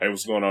Hey,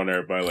 what's going on,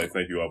 everybody?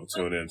 Thank you all for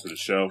tuning in to the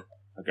show.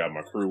 I got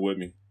my crew with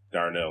me,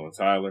 Darnell and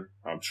Tyler.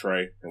 I'm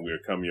Trey, and we are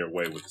coming your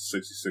way with the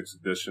 66th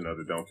edition of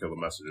the Don't Kill the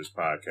Messengers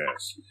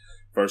podcast.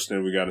 First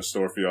thing we got in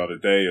store for y'all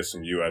today is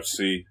some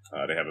UFC.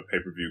 They have a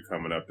pay-per-view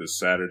coming up this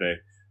Saturday,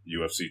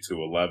 UFC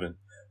 211.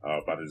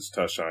 About to just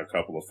touch on a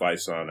couple of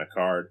fights on that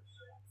card.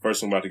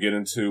 First one I'm about to get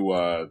into, we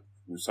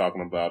were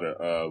talking about it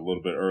a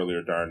little bit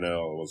earlier,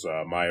 Darnell. It was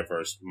Maia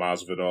versus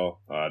Masvidal.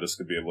 This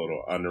could be a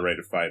little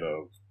underrated fight,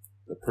 a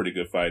pretty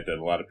good fight that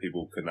a lot of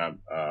people could not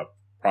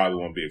probably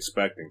won't be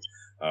expecting.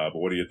 But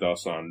what are your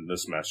thoughts on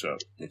this matchup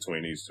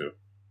between these two?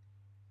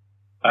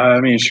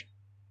 It should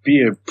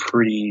be a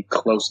pretty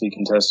closely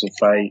contested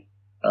fight.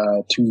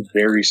 Two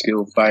very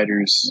skilled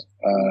fighters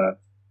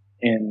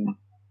in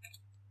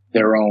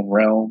their own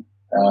realm.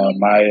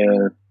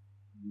 Maia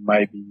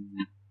might be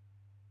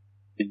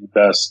the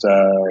best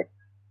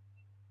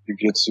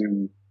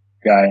jiu-jitsu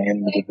guy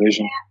in the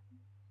division.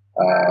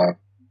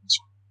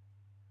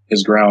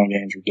 His ground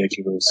game's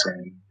ridiculous,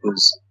 and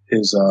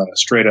his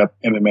straight up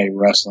MMA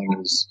wrestling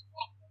has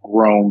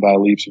grown by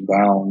leaps and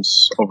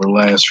bounds over the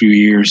last few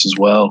years as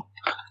well.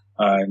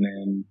 And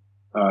then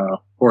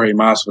Jorge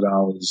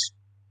Masvidal is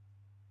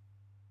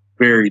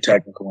very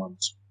technical on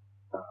this.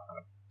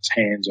 His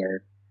hands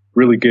are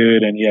really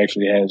good, and he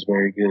actually has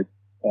very good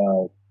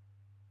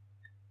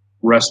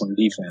wrestling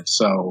defense.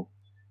 So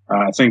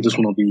I think this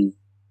one will be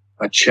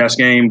a chess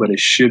game, but it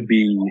should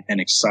be an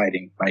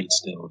exciting fight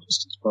still.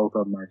 Just as both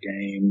of them are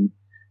game.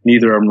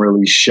 Neither of them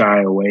really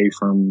shy away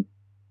from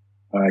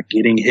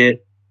getting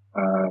hit.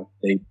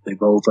 They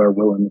both are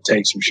willing to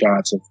take some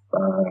shots if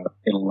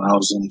it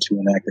allows them to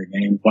enact their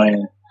game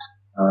plan.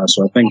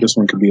 So I think this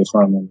one could be a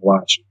fun one to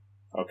watch.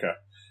 Okay.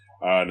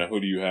 Now,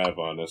 who do you have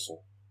on this one?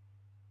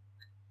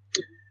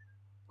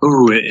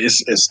 Ooh,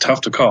 it's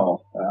tough to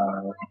call.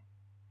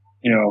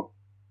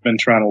 Been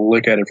trying to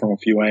look at it from a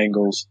few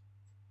angles.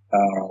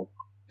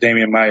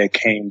 Damian Maia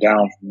came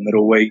down from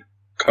middleweight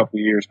a couple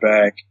of years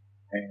back,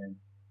 and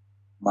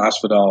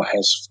Masvidal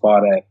has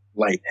fought at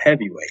light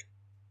heavyweight.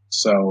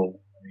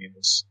 So,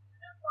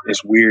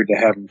 it's weird to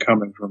have him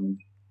coming from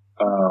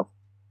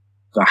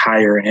the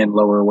higher and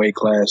lower weight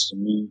class to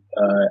meet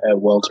at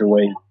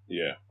welterweight.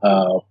 Yeah.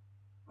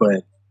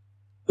 But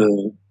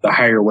the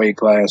higher weight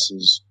class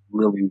has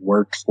really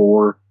worked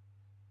for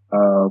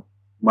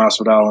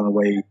Masvidal in a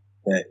way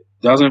that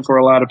doesn't for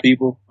a lot of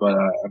people. But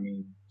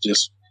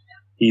just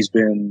he's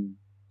been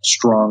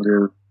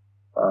stronger.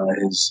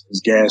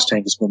 His gas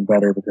tank has been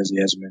better because he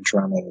hasn't been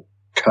trying to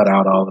cut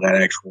out all of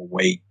that actual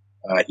weight.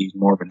 He's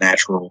more of a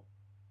natural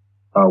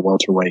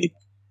welterweight.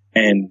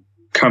 And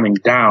coming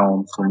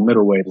down from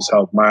middleweight has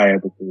helped Maia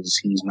because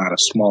he's not a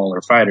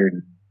smaller fighter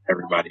than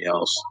everybody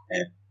else.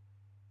 And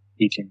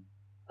he can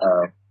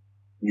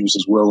use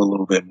his will a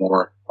little bit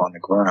more on the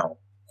ground.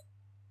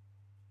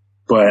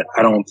 But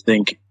I don't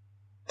think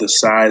the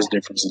size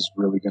difference is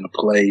really going to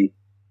play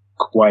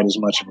quite as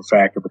much of a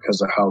factor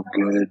because of how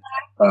good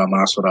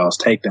Masvidal's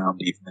takedown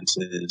defense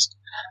is.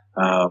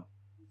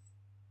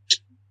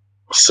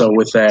 So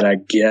with that, I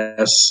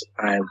guess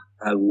I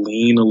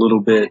lean a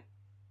little bit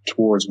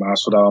towards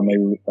Masvidal,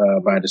 maybe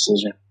by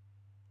decision.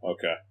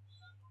 Okay.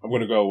 I'm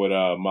going to go with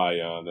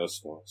Maia on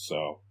this one.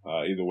 So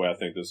either way, I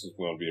think this is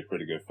going to be a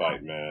pretty good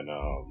fight, man.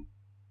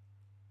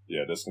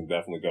 This can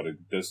definitely go to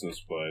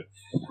distance, but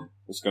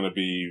it's going to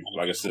be,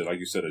 like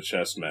you said, a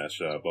chess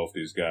match. Both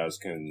these guys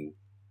can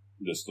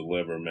just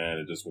deliver, man,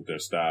 and just with their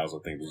styles, I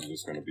think this is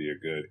just going to be a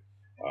good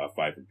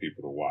fight for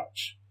people to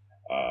watch.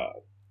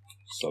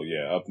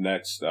 Up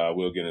next,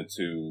 we'll get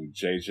into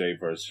JJ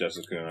versus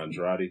Jessica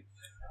Andrade.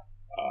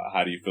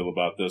 How do you feel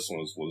about this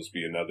one? Will this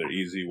be another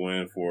easy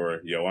win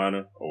for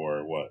Joanna,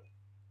 or what?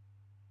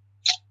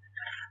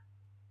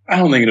 I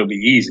don't think it'll be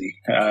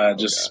easy,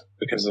 just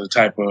because of the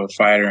type of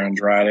fighter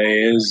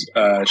Andrade is.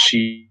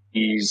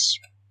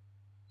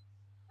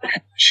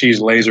 She's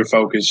laser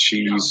focused.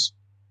 She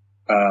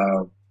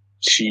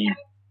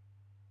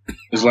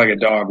is like a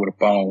dog with a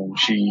bone.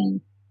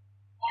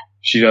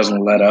 She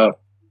doesn't let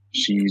up.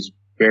 She's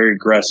very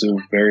aggressive,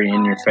 very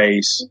in your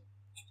face.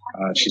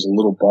 She's a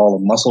little ball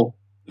of muscle.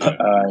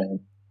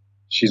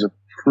 She's a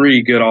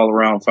pretty good all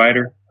around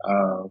fighter.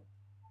 Of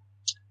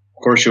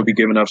course, she'll be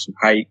giving up some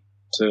height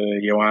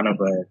to Joanna,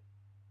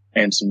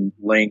 and some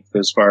length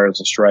as far as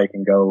the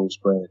striking goes.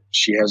 But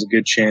she has a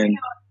good chin.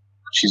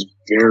 She's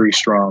a very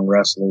strong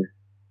wrestler.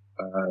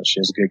 She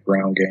has a good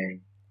ground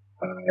game.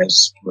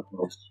 As with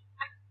most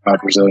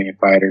Brazilian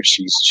fighters,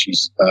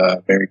 she's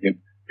a very good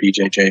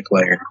BJJ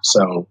player.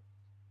 So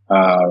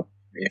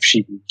if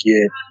she can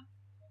get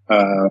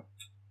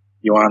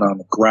Joanna on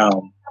the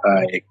ground,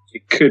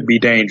 it could be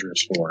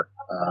dangerous for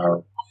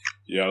her.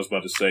 I was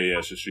about to say,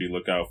 should she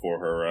look out for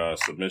her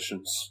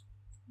submissions?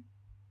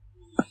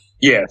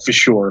 Yeah, for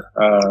sure.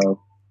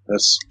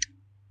 That's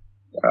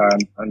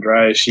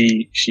Andrade.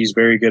 She's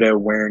very good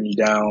at wearing you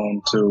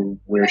down to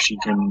where she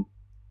can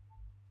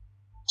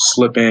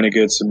slip in a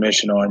good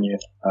submission on you.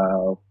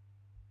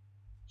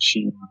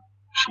 She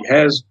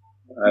has,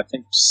 I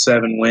think,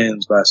 7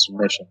 wins by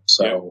submission.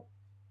 So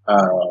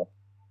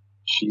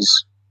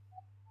she's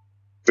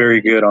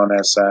very good on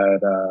that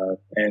side.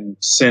 And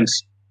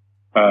since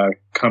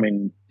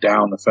coming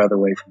down the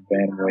featherweight from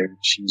bantamweight,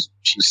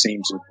 she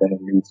seems to have been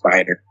a new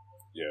fighter.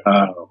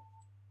 Yeah.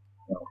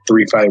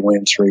 3-fight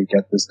win streak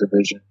at this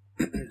division.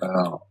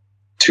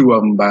 2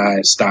 of them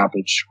by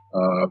stoppage.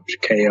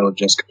 KO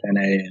Jessica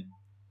Penne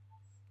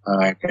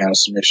and got a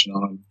submission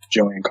on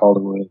Joanne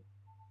Calderwood.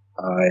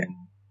 And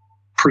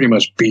pretty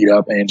much beat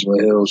up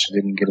Angela Hill. She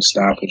didn't get a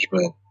stoppage,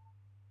 but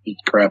beat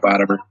the crap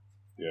out of her.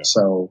 Yeah.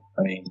 So,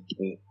 I mean,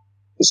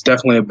 it's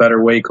definitely a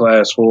better weight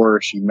class for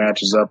her. She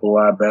matches up a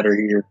lot better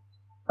here.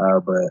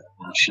 But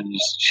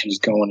she's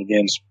going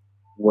against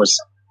what's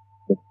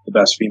the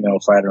best female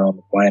fighter on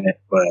the planet.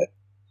 But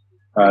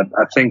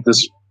I think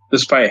this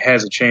fight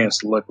has a chance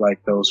to look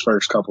like those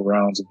first couple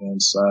rounds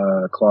against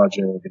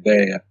Claudia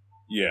Gadelha.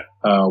 Yeah.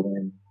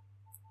 When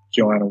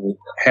Joanna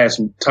had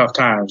some tough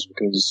times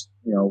because,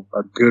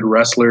 a good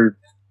wrestler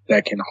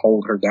that can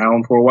hold her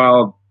down for a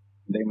while,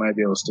 they might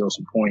be able to steal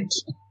some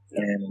points.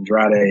 And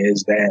Andrade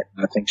is that.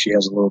 I think she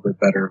has a little bit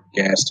better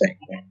gas tank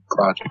than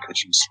Claudia because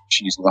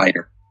she's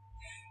lighter.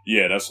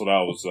 Yeah, that's what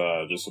I was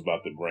just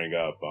about to bring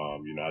up.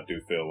 I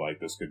do feel like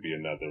this could be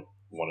another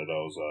one of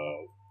those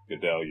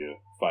Gadelha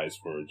fights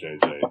for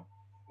JJ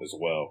as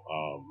well.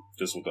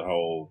 Just with the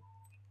whole,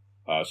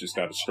 she's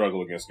got to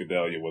struggle against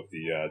Gadelha with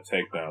the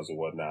takedowns and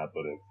whatnot.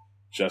 But if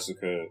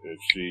Jessica, if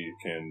she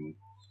can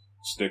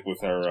stick with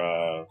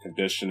her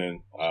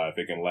conditioning, if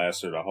it can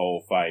last her the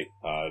whole fight,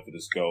 if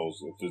this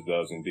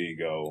does indeed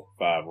go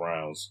 5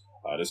 rounds,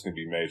 this can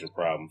be major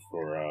problems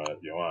for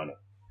Joanna.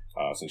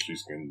 Since she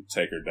can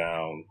take her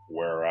down,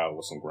 wear her out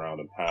with some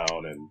ground and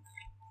pound, and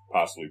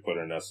possibly put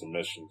her in that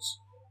submissions.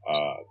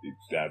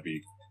 That'd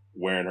be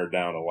wearing her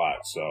down a lot.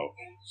 So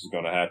she's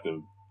going to have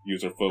to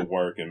use her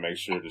footwork and make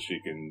sure that she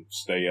can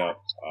stay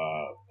up,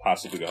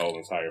 possibly the whole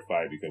entire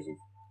fight, because if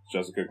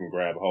Jessica can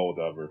grab hold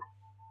of her,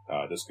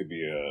 this could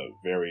be a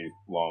very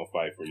long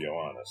fight for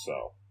Joanna.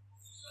 So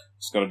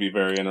it's going to be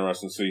very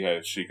interesting to see how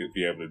she could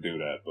be able to do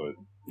that. But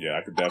yeah,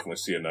 I could definitely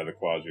see another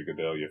Claudia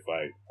Gadelha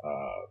fight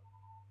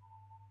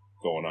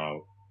going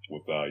on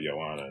with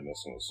Joanna in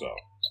this one. So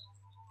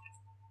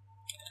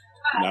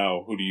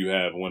now, who do you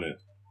have winning?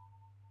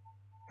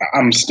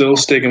 I'm still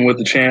sticking with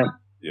the champ,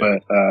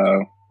 but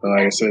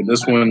like I said,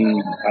 this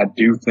one I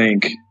do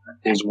think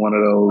is one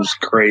of those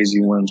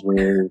crazy ones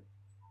where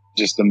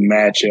just the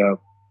matchup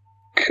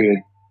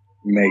could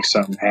make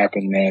something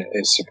happen that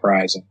is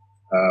surprising.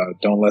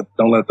 Don't let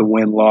the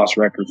win-loss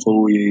record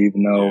fool you,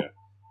 even though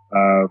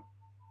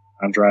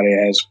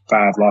Andrade has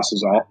 5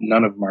 losses.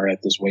 None of them are at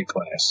this weight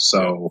class.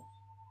 So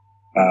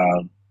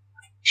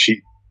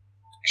she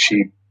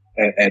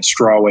at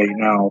strawweight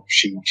now,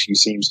 she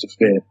seems to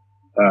fit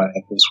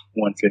at this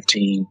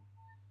 115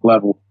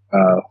 level.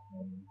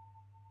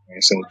 Like I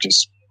said,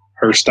 just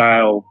her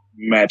style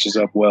matches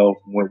up well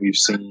from what we've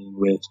seen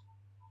with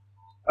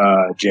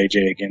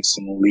JJ against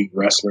an elite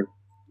wrestler.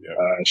 Yeah.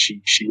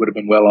 She would have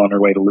been well on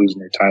her way to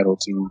losing her title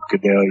to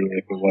Gadelha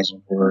if it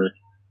wasn't for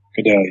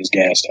Gadelha's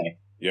gas tank.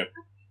 Yep.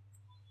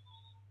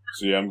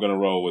 So yeah, I'm gonna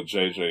roll with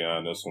JJ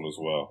on this one as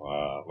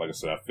well. Like I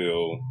said, I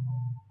feel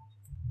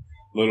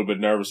a little bit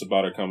nervous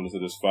about her coming into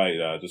this fight.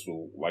 Just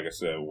like I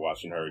said,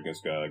 watching her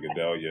against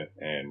Gadelha,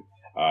 and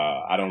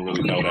I don't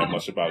really know that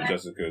much about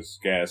Jessica's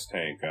gas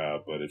tank.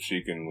 But if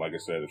she can, like I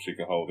said, if she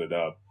can hold it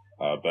up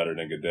better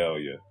than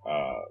Gadelha,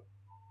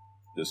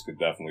 this could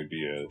definitely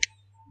be a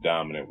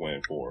dominant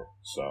win for her.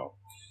 So,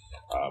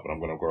 but I'm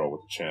gonna go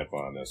with the champ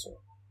on this one.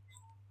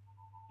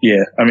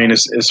 Yeah, I mean,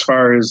 as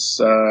far as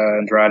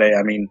Andrade,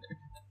 I mean,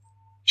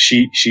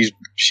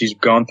 she's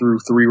gone through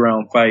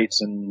 3-round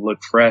fights and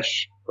looked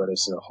fresh, but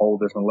it's a whole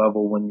different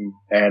level when you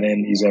add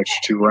in these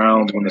extra 2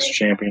 rounds when it's a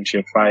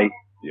championship fight.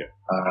 Yeah.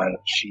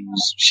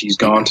 She's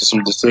gone to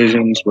some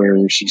decisions where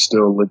she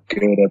still looked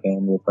good at the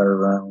end of the 3rd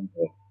round,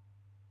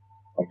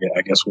 but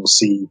I guess we'll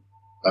see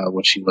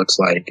what she looks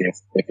like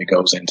if it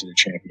goes into the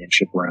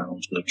championship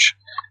rounds, which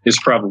is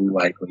probably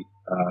likely.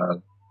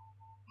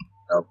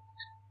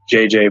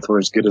 JJ, for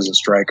as good as a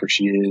striker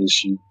she is,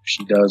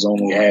 she does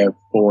only have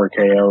 4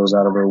 KOs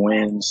out of her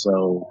wins,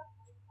 so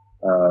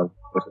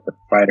if the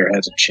fighter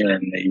has a chin,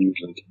 they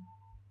usually can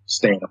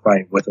stay in a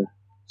fight with it.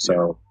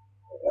 So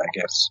I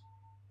guess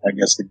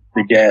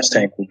the gas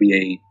tank will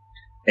be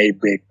a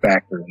big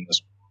factor in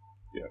this.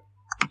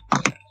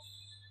 Yeah.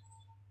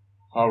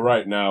 All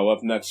right, now up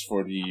next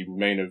for the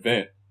main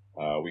event,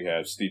 we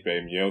have Stipe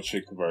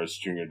Miocic versus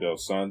Junior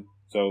Dos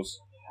Santos.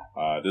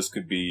 This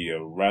could be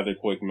a rather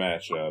quick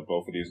match.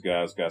 Both of these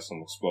guys got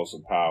some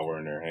explosive power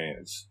in their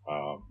hands.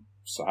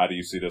 So how do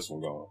you see this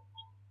one going?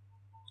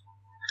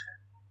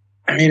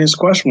 I mean, it's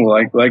questionable.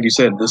 Like you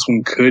said, this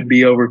one could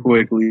be over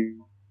quickly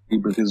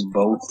because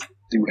both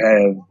do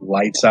have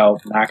lights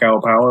out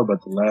knockout power,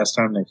 but the last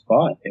time they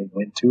fought, it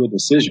went to a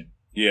decision.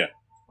 Yeah.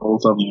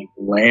 Both of them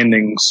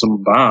landing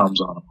some bombs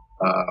on them.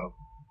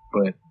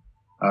 But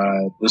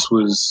this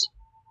was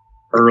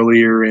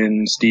earlier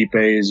in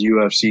Stipe's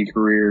UFC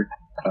career.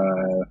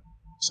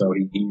 So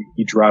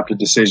he dropped a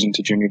decision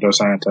to Junior Dos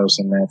Santos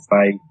in that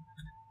fight.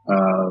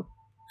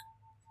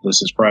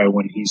 this is probably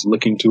when he's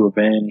looking to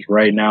avenge.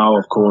 Right now,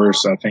 of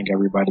course, I think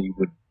everybody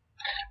would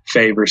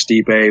favor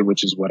Stipe,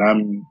 which is what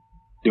I'm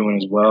doing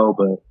as well.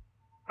 But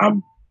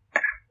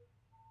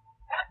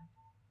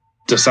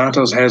Dos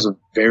Santos has a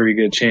very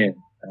good chin.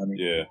 I mean,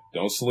 yeah,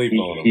 don't sleep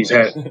on him.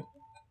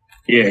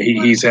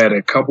 He's had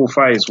a couple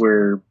fights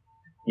where,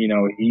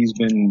 he's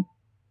been,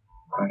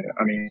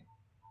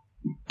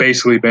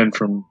 basically been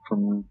from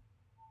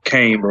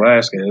Cain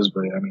Velasquez,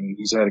 but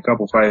he's had a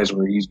couple fights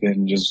where he's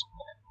been just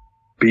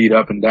beat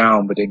up and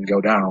down, but didn't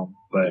go down.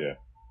 But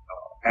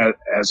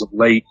as of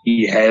late,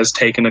 he has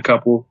taken a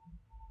couple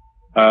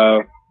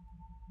KO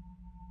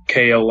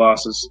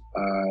losses.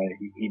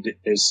 He did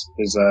his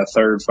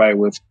third fight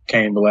with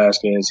Cain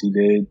Velasquez. He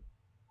did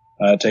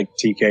take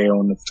TKO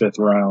in the 5th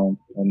round,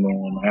 and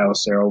then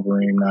Alistair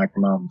Overeem knocked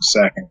him out in the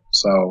 2nd.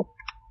 So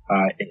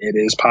it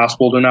is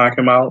possible to knock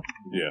him out.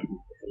 Yeah,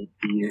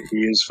 he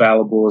is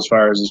fallible as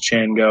far as his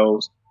chin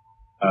goes,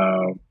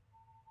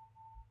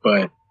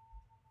 but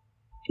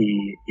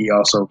he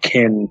also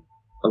can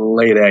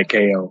lay that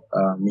KO.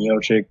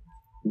 Miocic,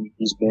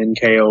 he's been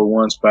KO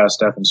once by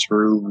Stefan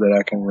Struve that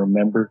I can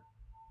remember.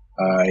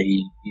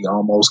 He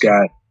almost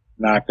got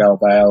knocked out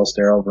by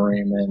Alistair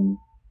Overeem in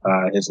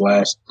his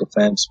last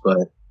defense,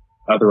 but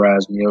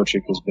otherwise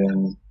Miocic has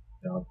been,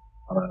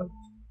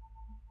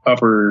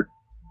 upper.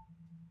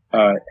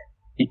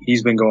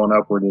 He's been going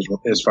upward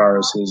as far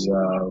as his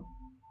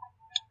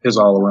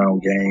all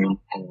around game.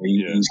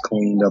 He's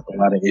cleaned up a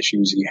lot of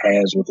issues he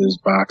has with his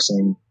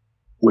boxing,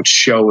 which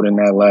showed in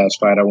that last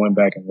fight. I went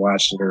back and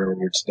watched it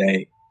earlier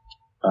today.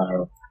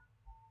 A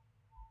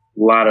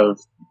lot of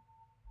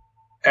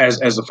as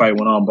the fight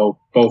went on,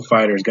 both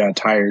fighters got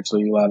tired, so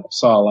you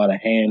saw a lot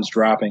of hands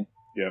dropping.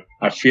 Yeah,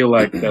 I feel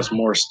like that's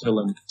more still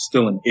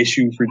an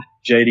issue for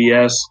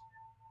JDS,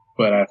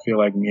 but I feel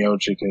like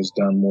Miocic has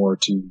done more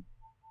to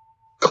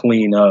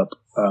clean up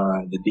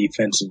the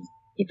defensive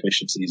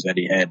deficiencies that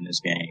he had in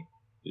his game.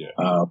 Yeah.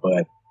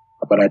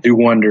 But I do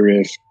wonder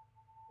if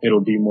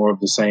it'll be more of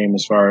the same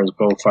as far as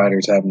both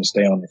fighters having to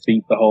stay on their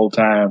feet the whole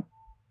time.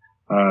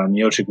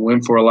 Miocic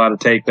went for a lot of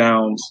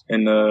takedowns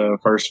in the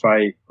first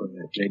fight, but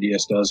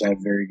JDS does have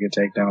very good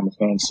takedown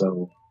defense,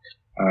 so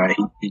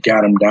he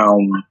got him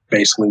down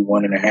basically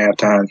 1.5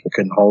 times but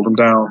couldn't hold him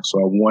down. So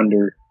I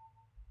wonder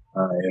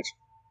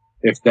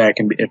if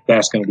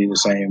that's going to be the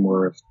same,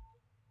 or if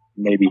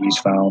maybe he's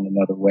found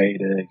another way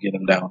to get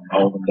him down and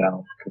hold him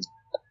down, because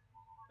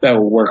that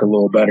will work a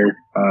little better.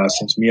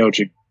 Since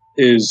Miocic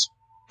is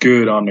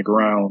good on the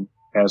ground,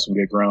 has some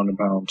good ground and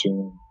pound to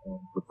him, and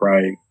would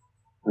probably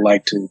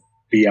like to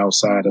be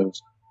outside of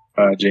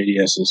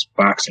JDS's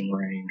boxing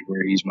range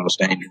where he's most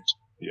dangerous.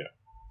 Yeah.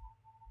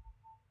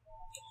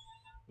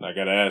 I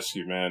gotta ask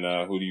you, man,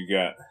 who do you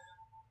got?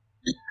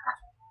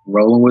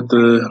 Rolling with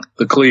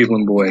the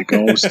Cleveland boy,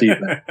 going with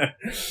Steven.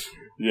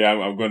 Yeah,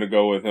 I'm going to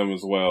go with him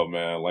as well,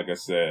 man. Like I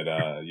said,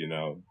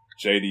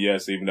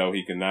 JDS, even though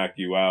he can knock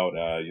you out,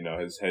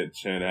 his head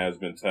chin has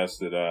been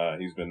tested.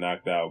 He's been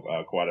knocked out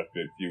quite a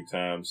few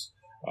times,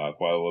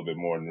 quite a little bit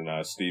more than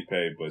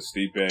Stipe. But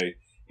Stipe,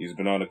 he's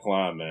been on the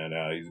climb, man.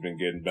 He's been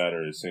getting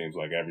better. It seems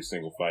like every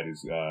single fight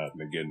he's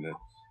been getting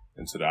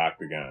into the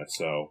octagon.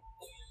 So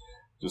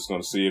just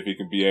going to see if he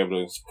can be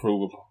able to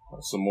prove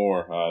some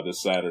more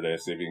this Saturday,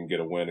 see if he can get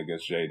a win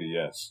against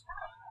JDS.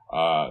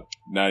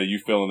 Now, are you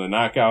feeling a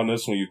knockout in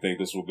this one? You think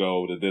this will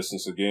go the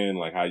distance again?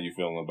 Like, how you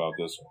feeling about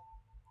this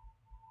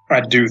one?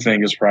 I do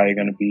think it's probably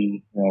going to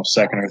be,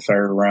 2nd or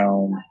 3rd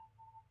round.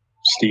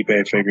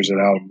 Stipe figures it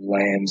out and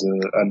lands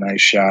a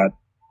nice shot,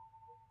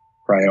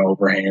 probably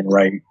overhand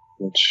right,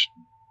 which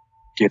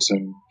gets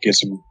him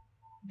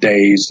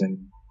dazed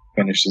and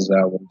finishes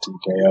out with a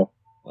TKO.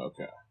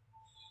 Okay.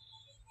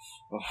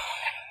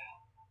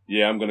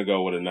 Yeah, I'm going to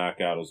go with a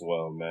knockout as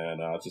well,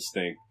 man. I just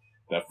think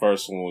that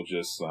first one was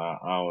just, I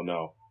don't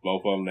know.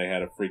 Both of them, they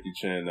had a freaky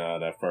chin,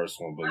 that first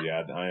one. But,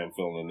 yeah, I am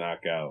feeling a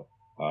knockout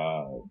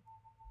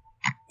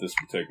this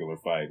particular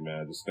fight,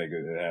 man. I just think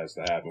it has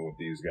to happen with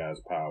these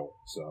guys' power.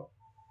 So,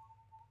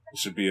 it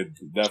should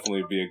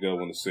definitely be a good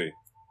one to see.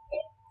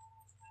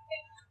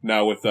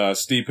 Now, with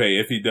Stipe,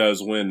 if he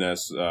does win,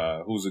 that's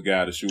who's the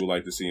guy that you would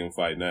like to see him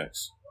fight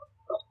next?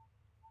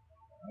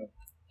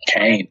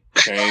 Cain.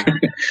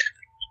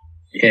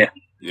 Yeah.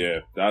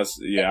 Yeah,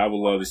 I would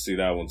love to see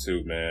that one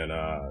too, man.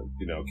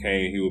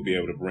 Cain, he would be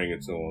able to bring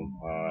it to him,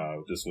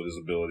 just with his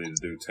ability to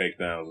do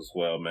takedowns as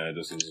well, man,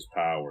 just with his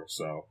power.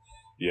 So,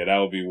 yeah, that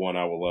would be one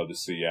I would love to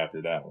see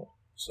after that one.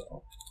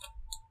 So,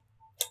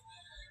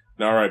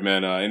 all right,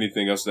 man.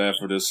 Anything else to add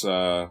for this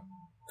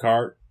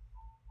card?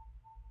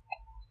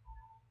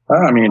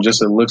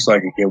 Just it looks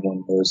like a good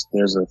one.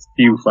 There's a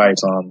few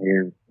fights on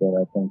here that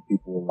I think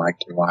people would like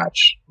to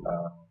watch.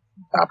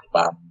 Top to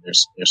bottom,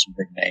 there's some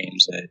big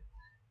names that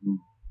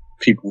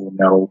people will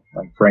know,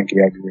 like Frankie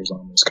Edgar is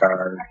on this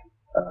card.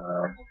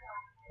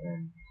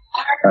 And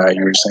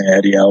you were saying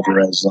Eddie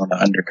Alvarez is on the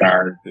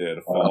undercard. Yeah,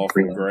 the fall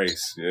from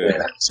grace.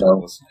 Yeah.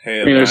 So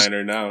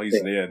headliner now.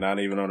 He's not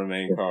even on the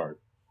main card.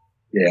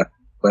 Yeah,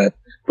 but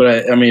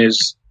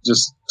it's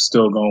just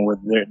still going with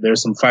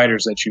there's some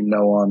fighters that you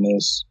know on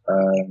this.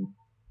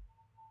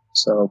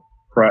 So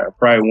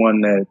probably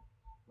one that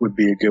would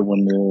be a good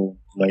one to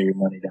lay your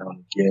money down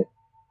and get.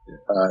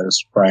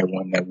 It's probably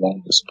one that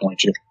won't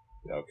disappoint you.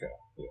 Okay.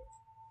 Yeah.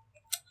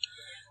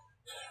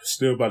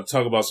 Still about to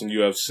talk about some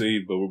UFC,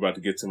 but we're about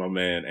to get to my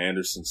man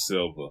Anderson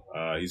Silva.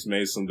 He's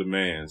made some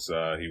demands.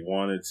 He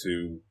wanted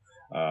to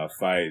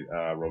fight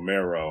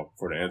Romero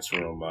for the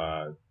interim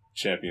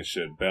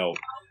championship belt.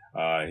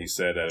 He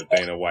said that if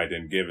Dana White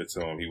didn't give it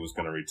to him, he was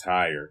going to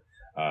retire.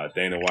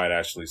 Dana White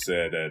actually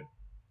said that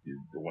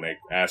when they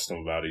asked him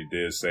about it, he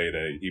did say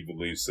that he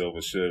believes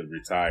Silva should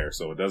retire.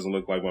 So it doesn't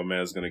look like my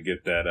man's going to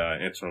get that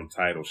interim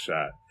title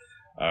shot.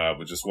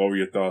 But just what were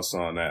your thoughts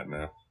on that,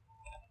 man?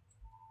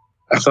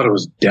 I thought it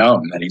was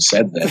dumb that he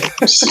said that.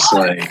 It's just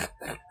like,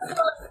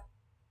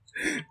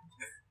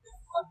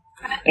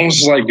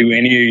 almost like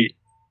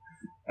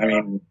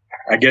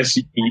I guess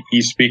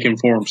he's speaking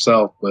for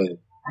himself, but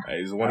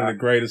hey, he's one of the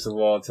greatest of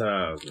all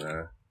times,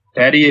 man.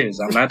 That he is.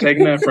 I'm not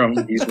taking that from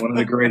him. He's one of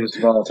the greatest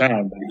of all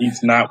time, but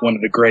he's not one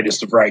of the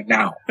greatest of right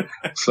now.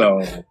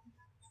 So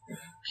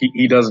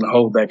he doesn't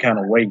hold that kind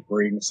of weight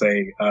where he can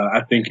say,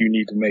 I think you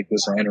need to make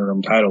this an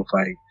interim title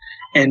fight.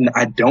 And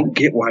I don't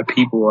get why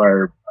people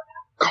are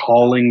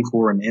calling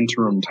for an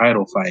interim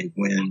title fight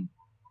when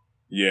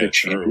the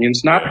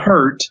champion's not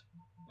hurt.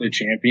 The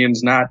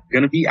champion's not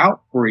going to be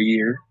out for a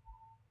year.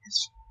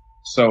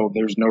 So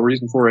there's no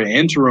reason for an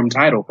interim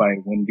title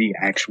fight when the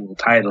actual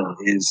title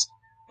is,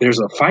 there's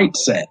a fight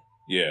set.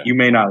 Yeah. You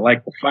may not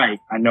like the fight.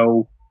 I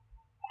know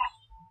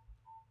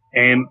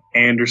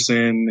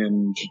Anderson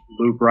and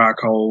Luke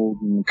Rockhold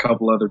and a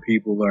couple other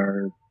people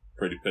are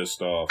pretty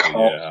pissed off.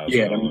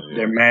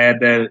 They're mad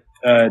that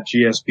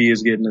GSP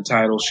is getting a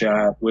title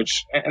shot,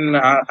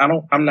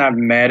 I'm not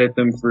mad at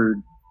them for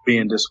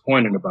being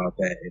disappointed about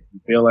that. If you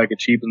feel like it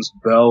cheapens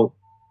the belt,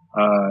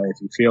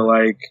 if you feel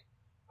like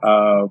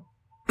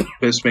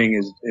Bisping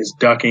is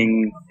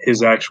ducking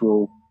his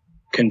actual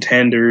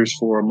contenders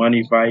for a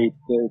money fight,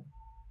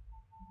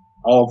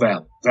 all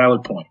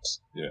valid points.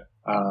 Yeah.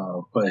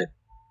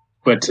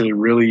 But to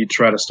really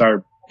try to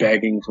start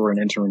begging for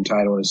an interim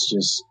title is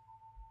just,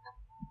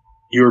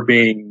 you're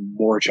being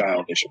more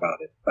childish about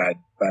it by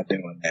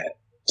doing that.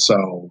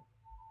 So,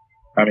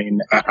 I mean,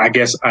 I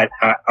guess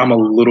I'm a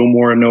little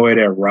more annoyed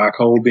at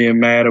Rockhold being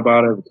mad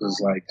about it because,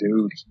 like,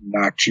 dude, he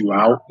knocked you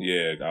out.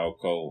 Yeah, out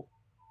cold.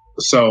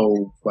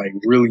 So, like,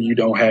 really, you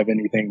don't have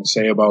anything to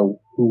say about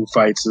who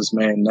fights this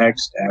man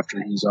next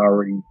after he's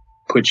already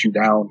put you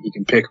down. He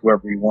can pick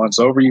whoever he wants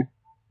over you.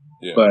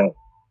 Yeah.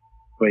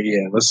 But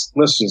yeah, let's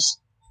just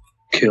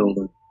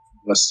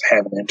let's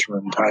have an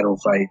interim title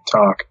fight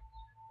talk.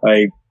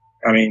 Like,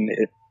 I mean,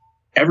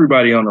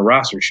 everybody on the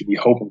roster should be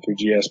hoping for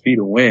GSP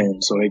to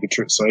win so they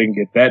can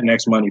get that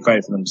next money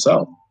fight for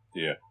themselves.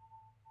 Yeah.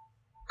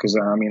 Because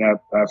I mean,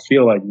 I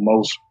feel like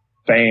most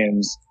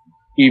fans,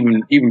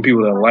 even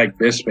people that like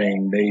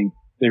Bisping,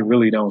 they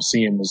really don't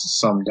see him as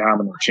some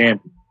dominant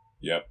champion.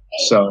 Yep.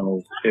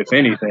 So if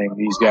anything,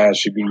 these guys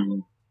should be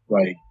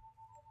like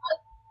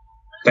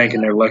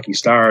thanking their lucky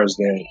stars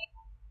that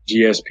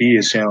GSP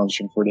is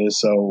challenging for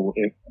this,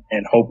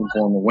 and hoping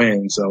for him to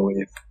win. So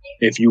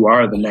if you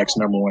are the next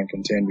number one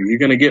contender, you're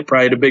going to get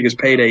probably the biggest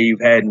payday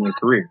you've had in your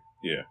career.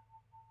 Yeah.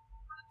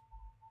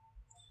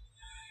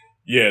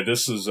 Yeah,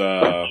 this is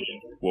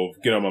we'll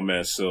get on my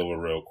man Silva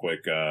real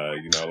quick.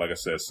 Like I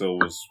said,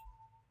 Silva's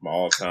my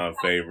all-time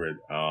favorite.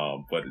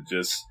 But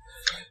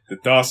the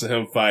thoughts of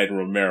him fighting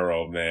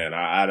Romero, man,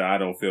 I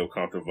don't feel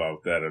comfortable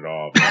with that at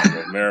all.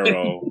 Man.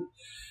 Romero,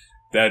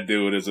 that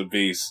dude is a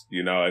beast.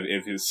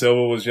 If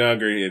Silva was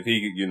younger, if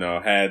he,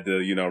 had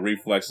the,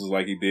 reflexes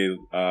like he did,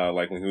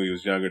 like when he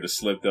was younger to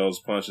slip those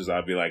punches,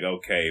 I'd be like,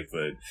 okay.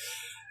 But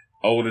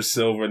older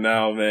Silva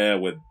now, man,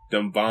 with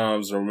them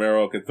bombs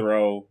Romero could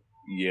throw,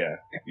 yeah,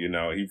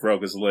 he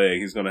broke his leg.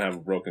 He's gonna have a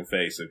broken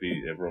face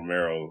if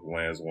Romero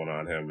lands one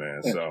on him,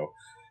 man. Yeah. So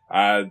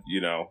I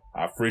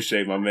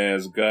appreciate my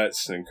man's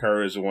guts and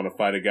courage to want to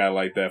fight a guy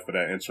like that for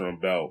that interim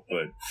belt,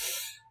 but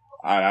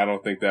I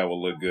don't think that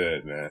will look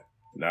good, man.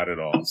 Not at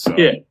all. So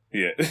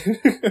yeah.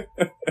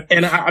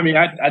 And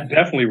I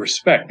definitely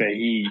respect that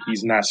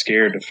he's not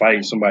scared to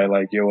fight somebody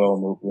like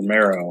Yoel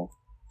Romero.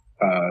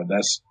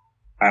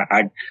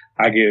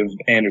 I give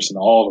Anderson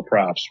all the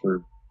props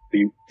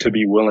to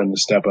be willing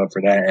to step up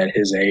for that at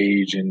his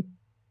age and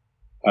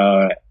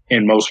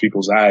in most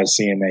people's eyes,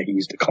 seeing that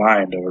he's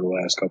declined over the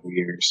last couple of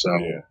years. So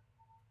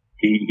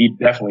he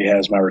definitely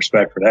has my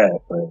respect for that,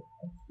 but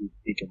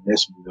he can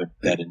miss me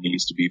that it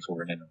needs to be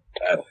for an interim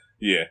title.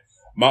 Yeah.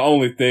 My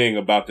only thing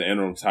about the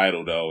interim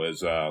title, though,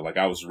 is like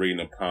I was reading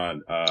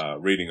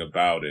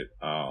about it.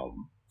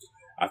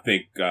 I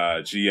think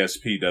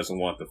GSP doesn't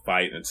want the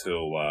fight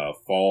until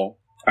fall,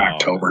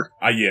 October.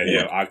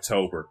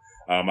 October.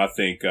 I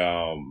think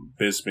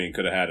Bisping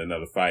could have had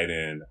another fight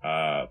in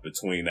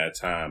between that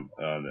time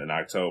in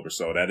October.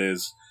 So that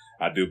is,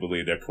 I do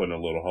believe they're putting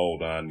a little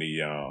hold on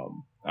the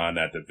on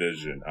that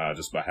division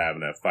just by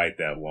having that fight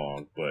that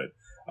long, but.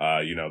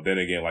 Then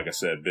again, like I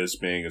said,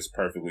 Bisping is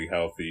perfectly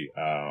healthy.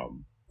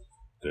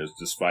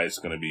 this fight's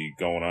going to be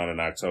going on in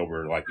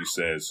October, like you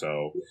said.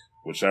 So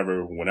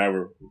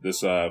whenever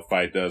this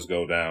fight does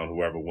go down,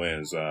 whoever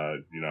wins,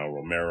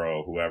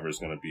 Romero, whoever is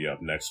going to be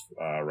up next,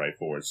 right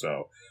for it.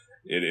 So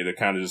it'll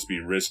kind of just be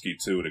risky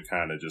too to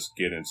kind of just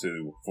get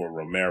into, for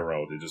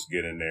Romero to just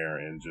get in there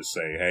and just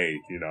say, hey,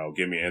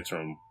 give me an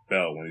interim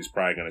belt, when he's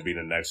probably going to be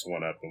the next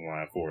one up in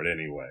line for it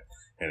anyway.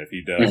 And if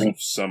he does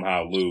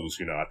somehow lose,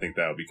 I think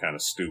that would be kind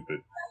of stupid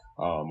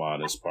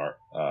on his part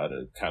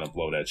to kind of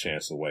blow that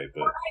chance away.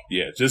 But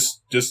yeah,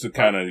 just to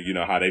kind of,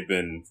 how they've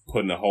been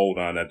putting a hold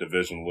on that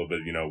division a little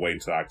bit, waiting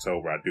until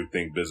October. I do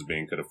think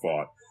Bisping could have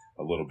fought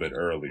a little bit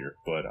earlier.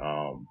 But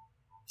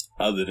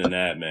other than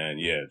that, man,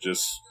 yeah,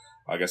 just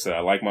like I said, I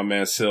like my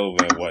man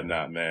Silva and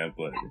whatnot, man,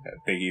 but I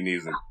think he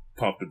needs to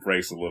pump the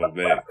brakes a little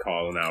bit,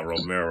 calling out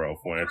Romero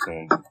for an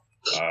interim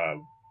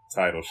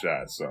title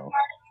shot. So,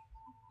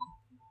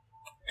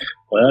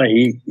 well,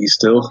 he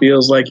still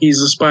feels like he's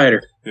a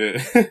spider.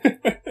 Yeah.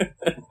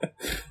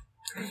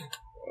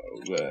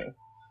 Oh, man.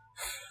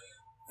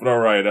 But all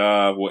right.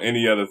 Well,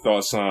 any other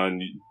thoughts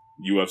on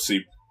UFC?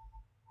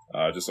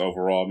 Just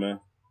overall, man.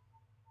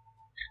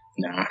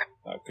 Nah.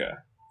 Okay.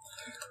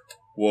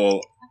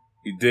 Well,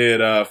 he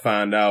did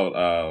find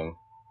out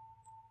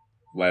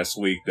last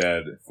week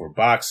that for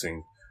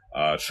boxing,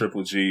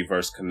 Triple G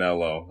versus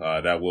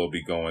Canelo, that will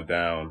be going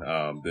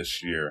down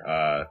this year,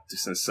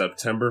 just in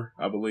September,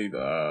 I believe,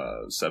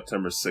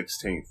 September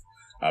 16th,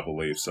 I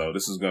believe. So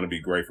this is going to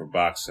be great for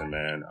boxing,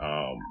 man.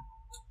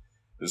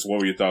 What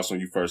were your thoughts when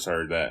you first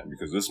heard that?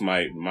 Because this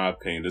might, in my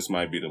opinion, this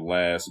might be the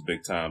last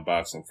big time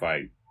boxing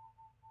fight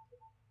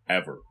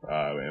ever.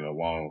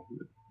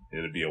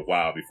 It'll be a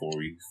while before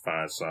we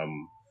find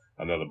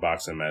another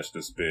boxing match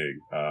this big.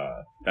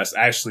 That's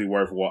actually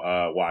worth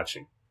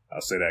watching. I'll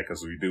say that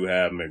because we do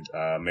have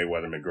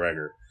Mayweather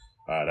McGregor.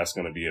 That's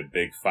going to be a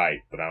big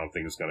fight, but I don't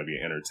think it's going to be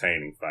an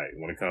entertaining fight.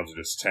 When it comes to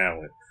just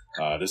talent,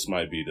 this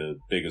might be the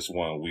biggest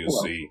one we'll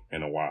see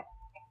in a while.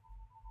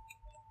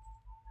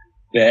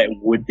 That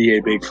would be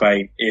a big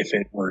fight if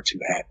it were to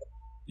happen.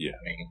 Yeah.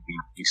 I mean,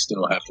 we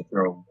still have to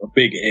throw a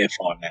big if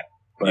on that.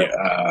 But,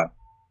 yeah.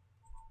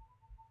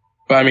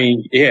 But I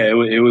mean, yeah,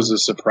 it was a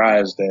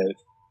surprise that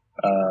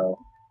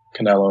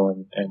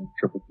Canelo and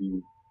Triple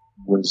G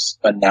was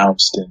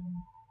announced and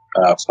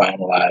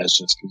finalized,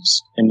 just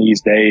because in these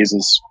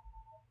days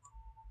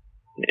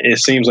it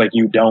seems like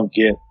you don't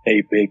get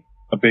a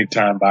big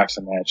time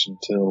boxing match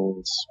until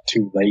it's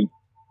too late.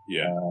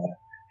 Yeah.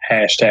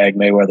 Hashtag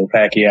Mayweather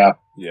Pacquiao.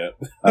 Yep.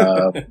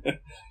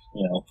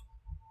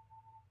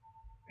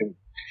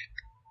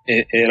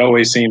 It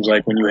always seems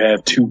like when you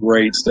have two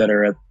greats that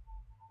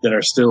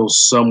are still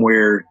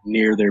somewhere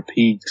near their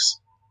peaks,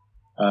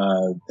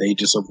 they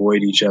just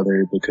avoid each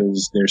other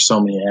because there's so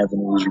many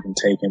avenues you can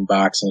take in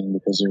boxing,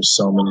 because there's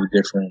so many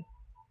different,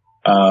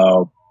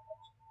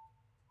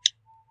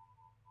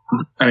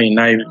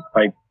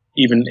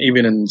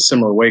 even in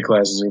similar weight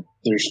classes,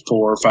 there's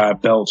 4 or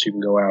 5 belts you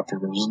can go after.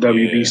 There's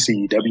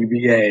WBC,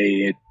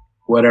 WBA,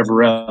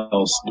 whatever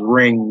else, the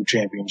ring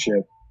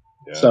championship.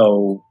 Yeah.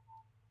 So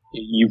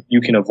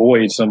you can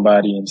avoid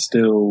somebody and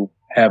still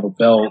have a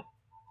belt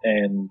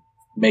and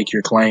make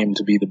your claim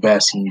to be the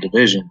best in the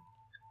division.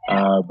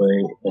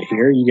 But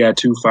here you got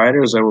 2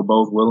 fighters that were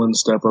both willing to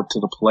step up to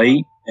the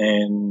plate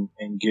and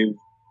give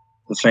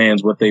the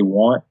fans what they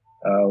want.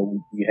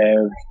 You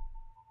have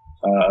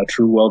a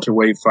true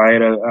welterweight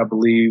fight, I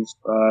believe.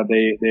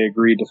 They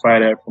agreed to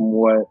fight at, from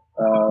what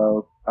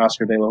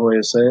Oscar De La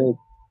Hoya said,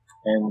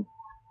 and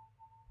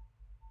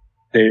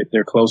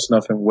they're close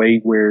enough in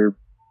weight where,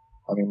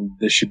 I mean,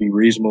 this should be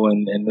reasonable,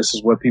 and this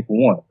is what people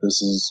want.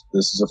 This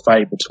is a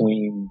fight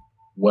between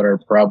what are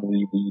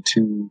probably the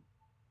 2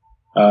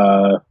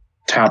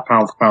 top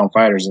pound for pound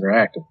fighters that are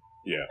active.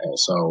 Yeah. And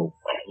so,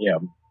 yeah,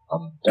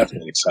 I'm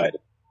definitely excited.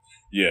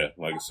 Yeah,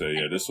 like I said,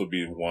 yeah, this would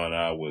be one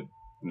I would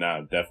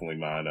definitely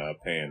mind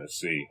paying to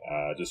see.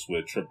 Just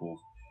with Triple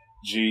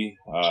G,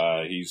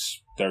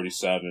 he's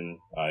 37.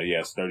 He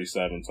has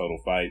 37 total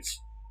fights.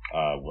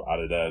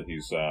 Out of that,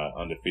 he's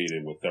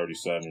undefeated with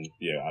 37.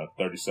 Yeah, out of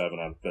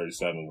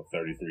 37 with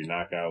 33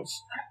 knockouts.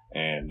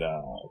 And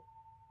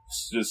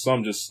just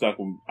something just stuck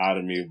out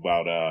of me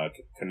about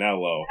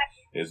Canelo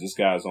is this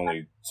guy's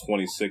only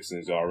 26 and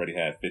he's already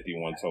had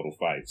 51 total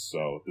fights.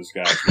 So this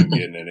guy's been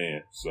getting it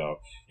in.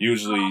 So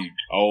usually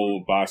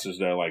old boxers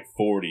that are like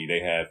 40, they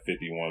have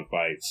 51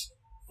 fights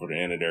for the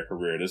end of their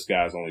career. This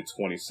guy's only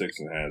 26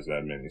 and has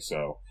that many.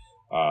 So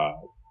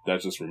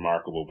that's just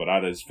remarkable. But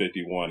out of his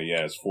 51, he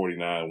has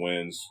 49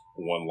 wins,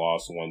 1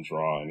 loss, 1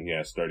 draw, and he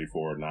has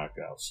 34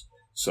 knockouts.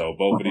 So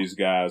both of these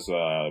guys,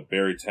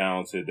 very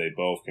talented. They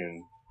both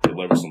can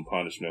deliver some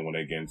punishment when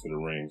they get into the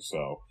ring.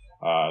 So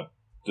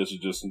this is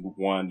just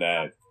one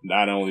that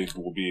not only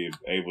will be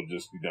able to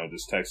just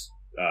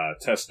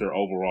test their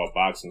overall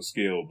boxing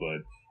skill,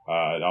 but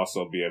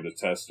also be able to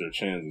test their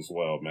chins as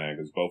well, man,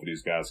 because both of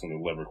these guys can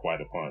deliver quite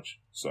a punch.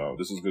 So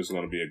this is just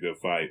going to be a good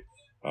fight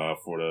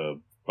for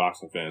the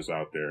boxing fans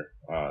out there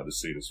to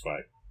see this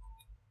fight.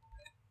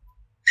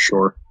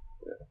 Sure.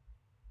 Yeah.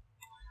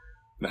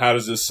 Now, how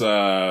does this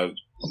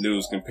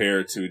news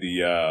compared to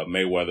the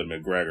Mayweather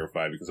McGregor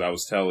fight? Because I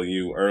was telling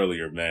you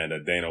earlier, man,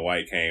 that Dana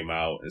White came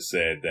out and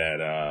said that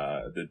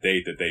the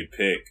date that they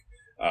picked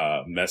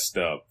messed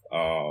up.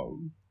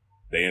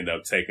 They ended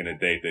up taking a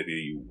date that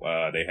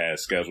they had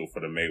scheduled for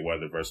the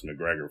Mayweather versus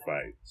McGregor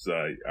fight.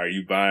 So, are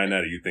you buying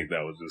that, or you think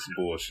that was just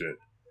bullshit?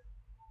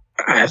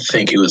 I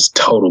think it was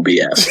total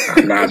BS.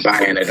 I'm not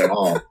buying it at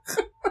all.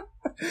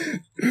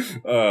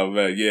 Oh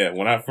man, yeah.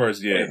 When I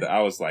first,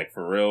 I was like,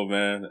 for real,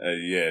 man.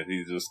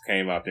 He just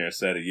came out there and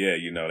said it. Yeah,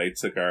 they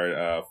took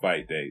our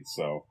fight date.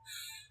 So,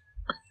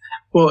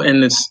 well,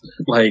 and it's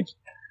like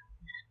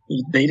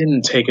they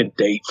didn't take a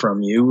date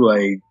from you.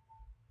 Like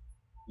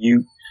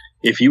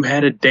if you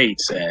had a date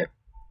set,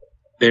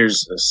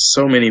 there's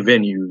so many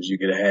venues you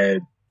could have had,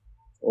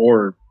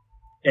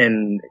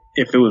 and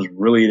if it was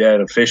really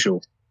that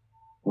official,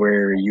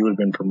 where you would have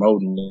been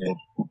promoting it,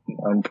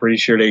 I'm pretty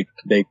sure they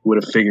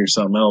would have figured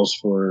something else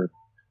for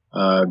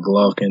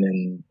Golovkin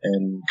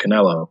and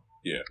Canelo.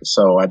 Yeah.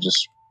 So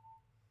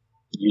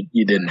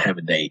you didn't have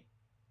a date.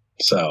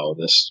 So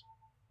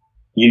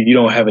you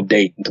don't have a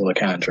date until the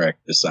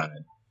contract is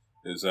signed.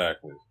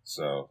 Exactly.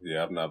 So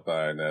yeah, I'm not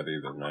buying that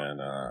either, man.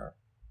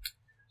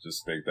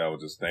 Just think that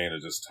was just Dana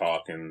just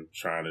talking,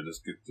 trying to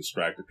just get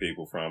distracted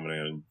people from it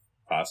and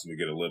possibly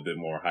get a little bit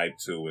more hype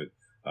to it.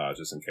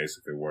 Just in case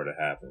if it were to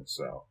happen.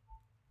 So,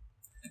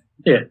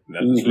 yeah,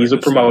 he's a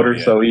promoter,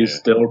 so he's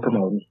still a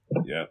promoter.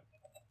 Yeah.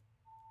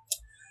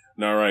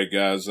 All right,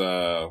 guys.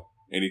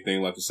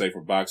 Anything left to say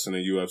for boxing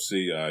and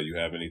UFC? You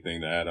have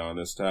anything to add on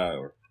this, Ty?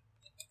 Or?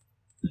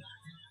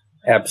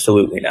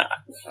 Absolutely not.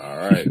 All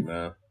right,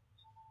 man.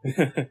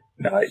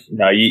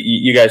 No,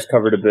 you guys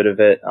covered a bit of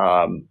it.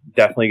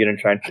 Definitely going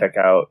to try and check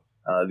out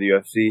the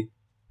UFC.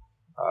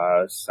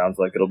 Sounds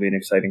like it'll be an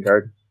exciting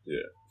card.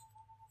 Yeah.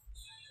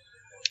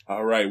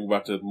 All right, we're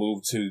about to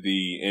move to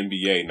the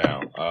NBA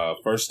now.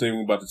 First thing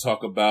we're about to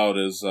talk about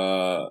is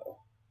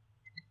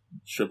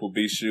Triple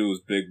B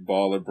Shoes, big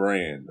baller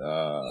brand.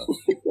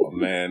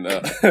 Man,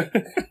 the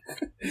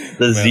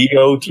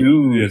ZO2s.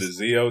 Yeah, the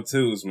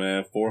ZO2s,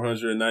 man.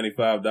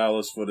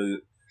 $495 for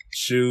the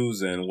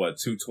shoes and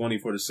 $220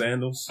 for the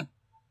sandals.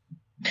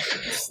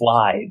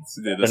 Slides.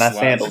 Yeah, they're not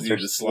sandals, they're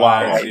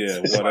slides. Yeah,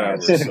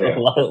 whatever.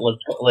 So.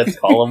 Let's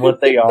call them what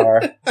they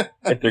are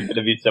if they're going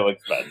to be so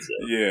expensive.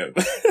 Yeah.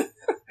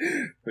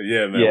 But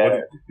yeah,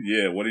 man.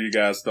 Yeah. What are you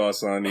guys'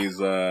 thoughts on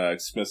these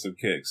expensive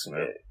kicks,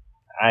 man?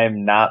 I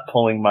am not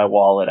pulling my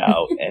wallet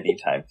out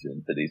anytime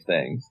soon for these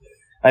things.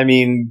 I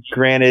mean,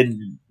 granted,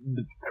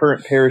 the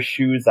current pair of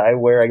shoes I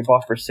wear, I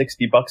bought for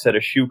 $60 at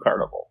a shoe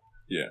carnival.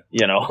 Yeah.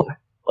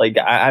 Like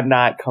I'm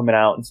not coming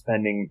out and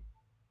spending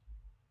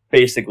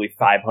basically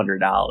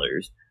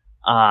 $500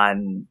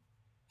 on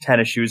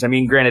tennis shoes. I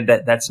mean, granted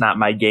that's not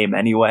my game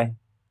anyway.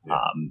 Yeah.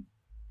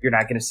 You're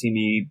not going to see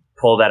me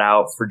pull that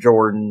out for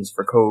Jordans,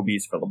 for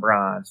Kobe's, for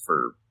LeBron's,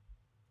 for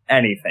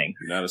anything.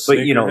 You're not a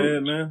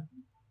sneakerhead, man?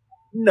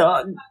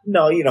 No,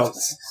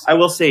 I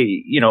will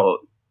say,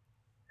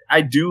 I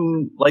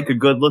do like a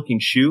good looking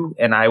shoe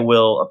and I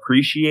will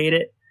appreciate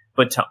it,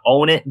 but to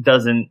own it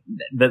doesn't,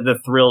 the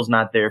thrill's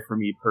not there for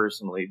me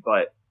personally.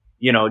 But,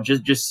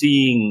 just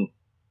seeing,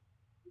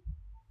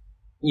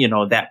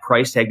 that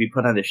price tag be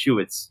put on the shoe,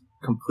 it's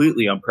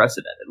completely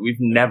unprecedented. We've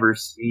never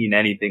seen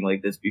anything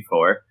like this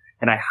before.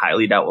 And I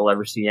highly doubt we'll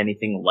ever see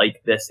anything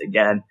like this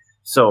again.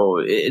 So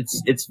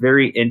it's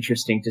very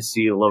interesting to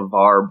see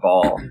LeVar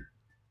Ball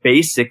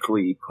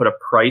basically put a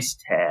price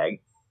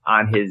tag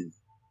on his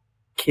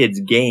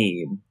kid's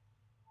game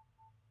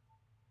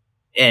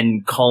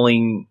and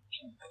calling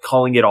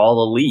it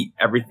all elite.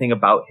 Everything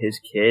about his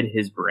kid,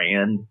 his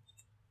brand,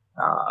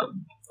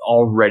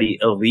 already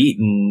elite,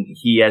 and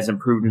he has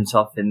improved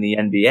himself in the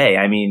NBA.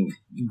 I mean,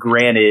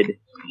 granted,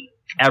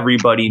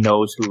 everybody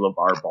knows who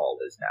LeVar Ball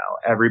is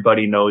now.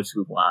 Everybody knows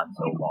who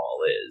Lonzo Ball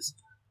is.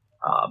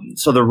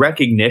 So the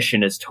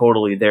recognition is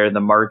totally there.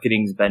 The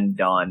marketing's been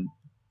done.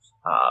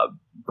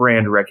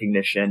 Brand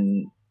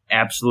recognition,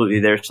 absolutely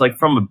there. It's like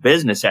from a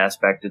business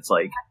aspect, it's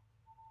like,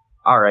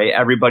 all right,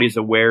 everybody's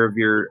aware of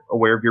your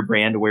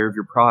brand, aware of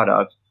your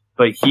product.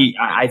 But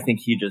I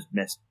think he just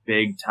missed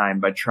big time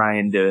by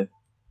trying to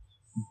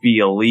be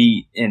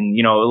elite. And,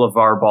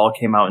 LeVar Ball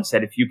came out and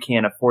said, if you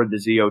can't afford the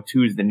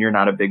ZO2s, then you're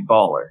not a big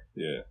baller.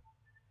 Yeah.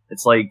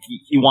 It's like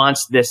he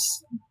wants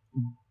this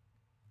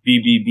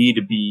BBB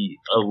to be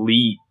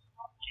elite,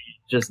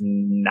 just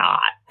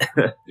not.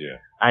 Yeah.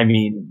 I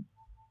mean,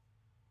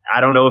 I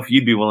don't know if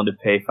you'd be willing to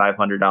pay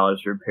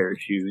 $500 for a pair of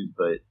shoes,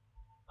 but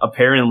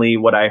apparently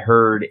what I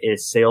heard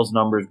is sales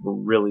numbers were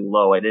really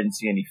low. I didn't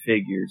see any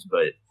figures,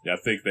 but yeah, I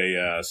think they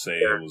say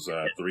it was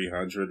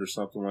 300 or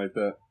something like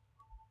that.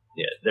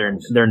 Yeah,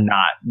 they're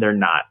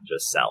not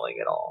just selling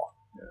at all.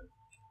 Yeah.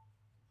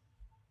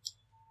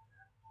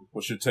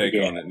 What's your take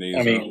on it, Neez?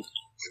 I mean,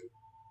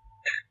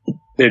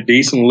 they're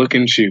decent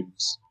looking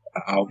shoes.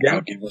 I'll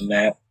give them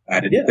that. I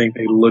didn't think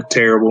they looked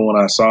terrible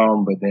when I saw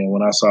them, but then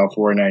when I saw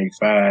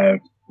 $495,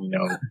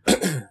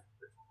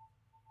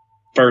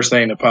 first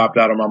thing that popped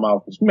out of my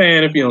mouth was,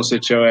 man, if you don't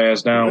sit your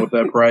ass down with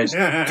that price.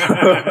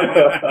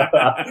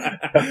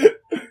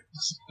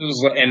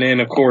 And then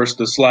of course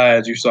the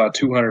slides you saw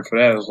 $200 for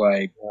that. It was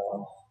like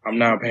I'm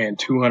now paying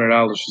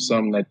 $200 for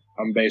something that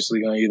I'm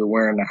basically gonna either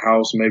wear in the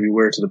house, maybe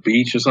wear it to the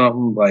beach or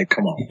something. Like,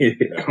 come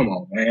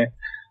on, man.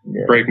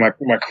 Yeah. Break my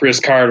Chris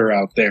Carter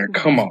out there.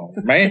 Come on,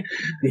 man.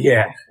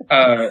 Yeah.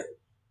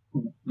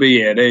 But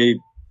yeah,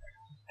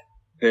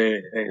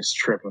 it's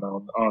tripping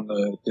on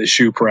the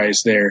shoe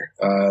price there.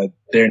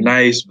 They're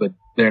nice, but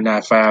they're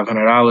not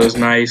 $500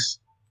 nice.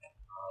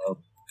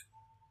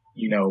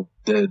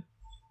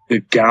 The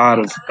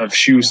god of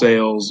shoe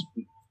sales.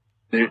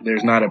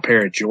 There's not a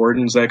pair of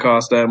Jordans that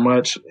cost that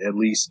much. At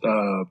least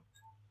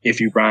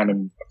if you buy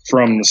them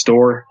from the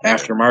store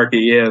aftermarket,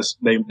 yes,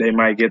 they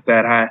might get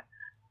that high.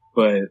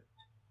 But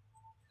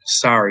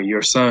sorry,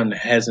 your son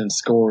hasn't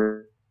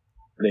scored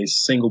a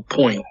single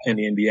point in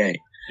the NBA.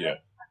 Yeah,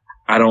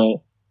 I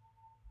don't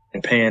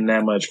paying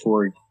that much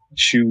for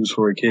shoes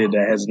for a kid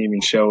that hasn't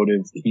even showed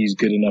if he's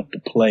good enough to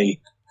play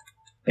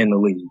in the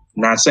league.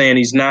 Not saying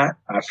he's not.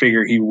 I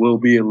figure he will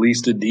be at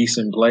least a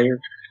decent player,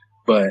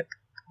 but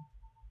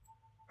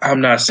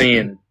I'm not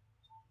seeing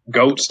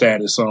GOAT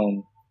status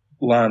on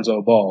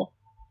Lonzo Ball.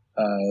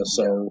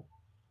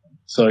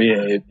 So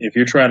yeah, if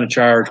you're trying to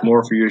charge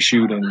more for your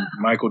shoe than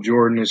Michael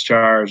Jordan is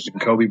charged,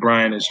 and Kobe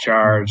Bryant is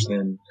charged,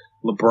 and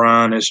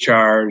LeBron is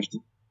charged,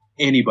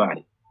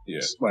 anybody. Yeah.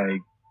 It's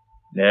like,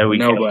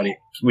 nobody.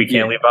 We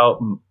can't leave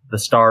out the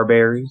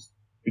Starberries.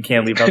 We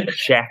can't leave out the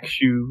Shaq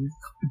shoes.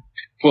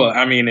 Well,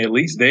 I mean, at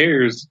least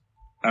theirs.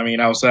 I mean,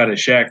 outside of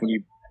Shaq, when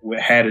you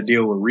had to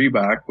deal with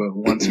Reebok, but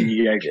once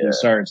he actually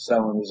started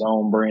selling his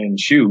own brand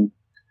shoe,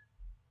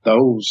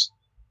 those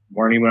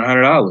weren't even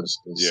 $100.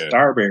 The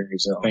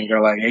Starberries, I think,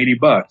 are like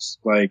 $80.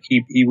 Like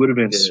he would have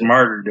been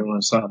smarter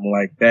doing something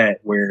like that.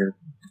 Where,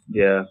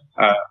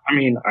 I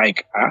mean,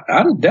 like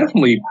I'd have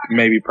definitely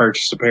maybe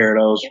purchased a pair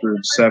of those for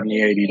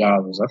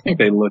 $70-$80. I think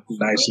they look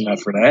nice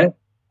enough for that.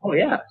 Oh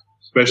yeah,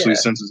 especially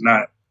since it's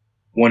not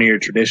one of your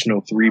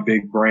traditional three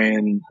big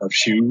brand of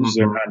shoes. Mm-hmm.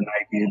 They're not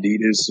Nike,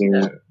 Adidas,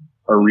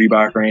 or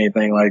Reebok or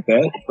anything like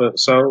that. But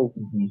it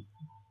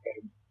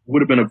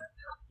would have been a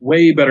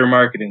way better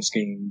marketing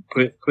scheme.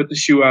 Put the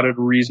shoe out at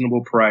a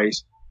reasonable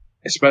price,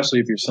 especially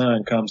if your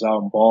son comes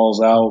out and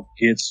balls out,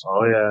 gets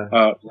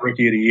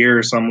rookie of the year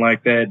or something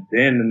like that.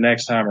 Then the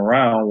next time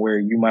around, where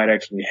you might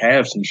actually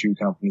have some shoe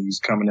companies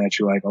coming at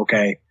you like,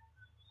 okay,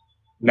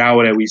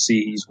 now that we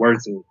see he's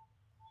worth it,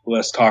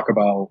 let's talk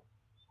about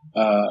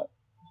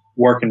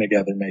working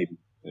together maybe.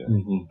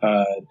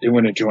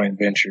 Doing a joint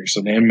venture.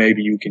 So then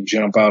maybe you can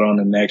jump out on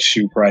the next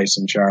shoe price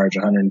and charge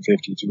 $150, $200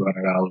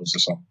 or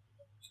something.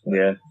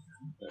 Yeah.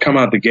 Come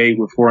out the gate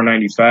with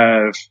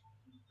 $495.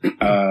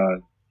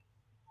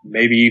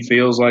 Maybe he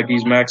feels like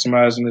he's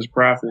maximizing his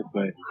profit,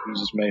 but he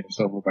just made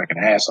himself look like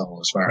an asshole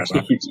as far as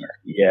I'm concerned.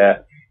 Yeah.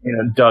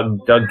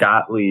 Doug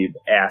Gottlieb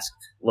asked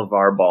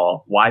LeVar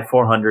Ball, why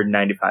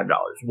 $495?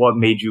 What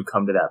made you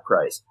come to that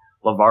price?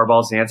 LeVar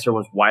Ball's answer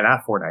was, why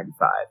not $495?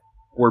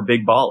 We're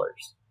big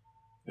ballers.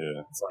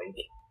 Yeah. It's like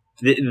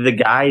the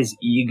guy's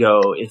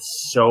ego is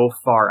so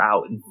far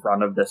out in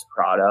front of this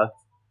product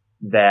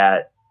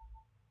that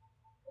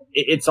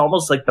it's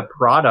almost like the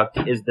product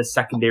is the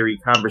secondary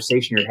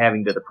conversation you're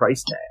having to the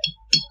price tag.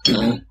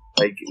 Mm-hmm.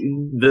 Like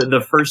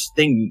the first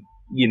thing,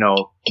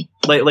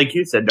 like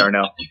you said,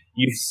 Darnell,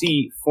 you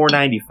see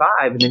 $495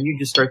 and then you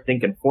just start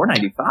thinking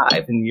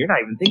 $495 and you're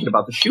not even thinking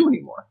about the shoe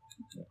anymore.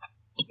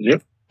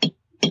 Yep.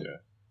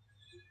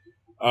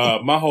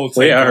 My whole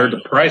take I heard the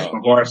price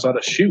before I saw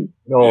the shoe.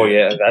 Oh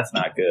yeah, that's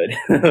not good.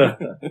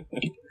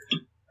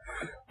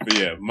 But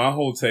yeah, my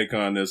whole take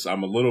on this,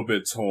 I'm a little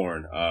bit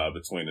torn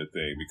between the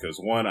thing because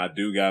one, I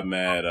do got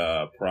mad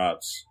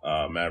props,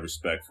 mad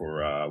respect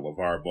for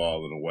LeVar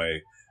Ball in a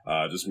way.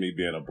 Just me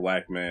being a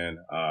black man,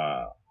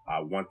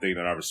 one thing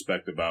that I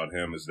respect about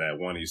him is that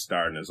one, he's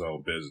starting his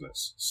own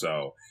business.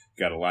 So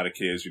got a lot of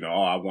kids,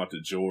 I want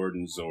the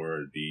Jordans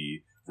or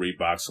the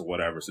Reeboks or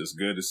whatever. So it's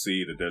good to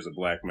see that there's a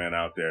black man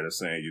out there that's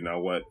saying, you know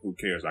what, who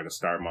cares? I can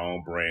start my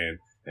own brand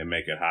and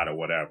make it hot or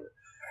whatever.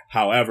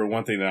 However,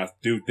 one thing that I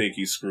do think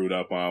he screwed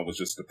up on was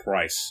just the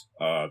price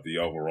of the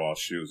overall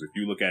shoes. If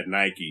you look at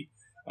Nike,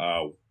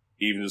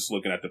 even just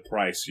looking at the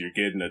price, you're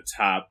getting the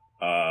top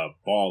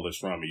ballers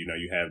from it.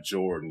 You have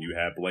Jordan, you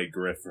have Blake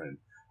Griffin,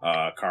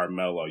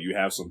 Carmelo, you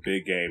have some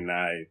big game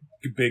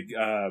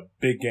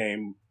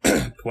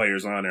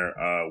players on there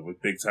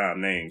with big time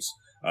names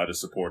to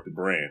support the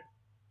brand.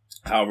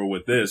 However,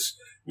 with this,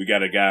 we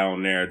got a guy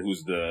on there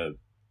who's the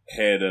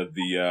head of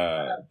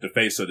the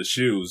face of the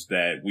shoes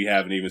that we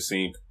haven't even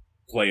seen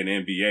play in the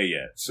NBA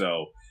yet.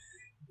 So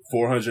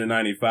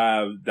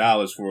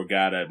 $495 for a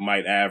guy that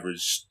might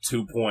average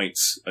 2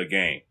 points a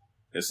game.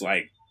 It's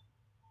like,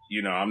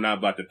 I'm not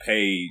about to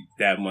pay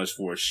that much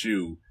for a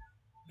shoe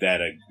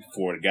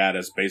for a guy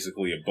that's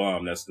basically a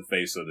bum. That's the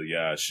face of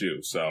the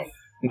shoe. So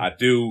I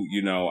do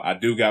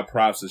got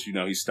props as,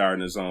 he's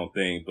starting his own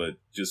thing, but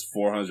just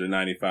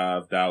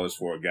 $495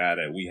 for a guy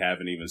that we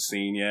haven't even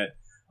seen yet.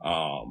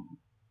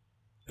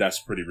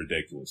 That's pretty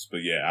ridiculous. But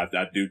yeah,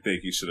 I do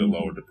think he should have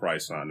lowered the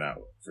price on that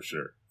one for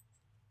sure.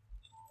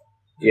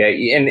 Yeah,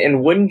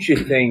 and wouldn't you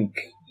think,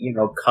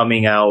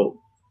 coming out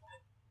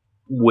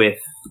with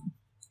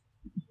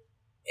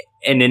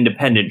an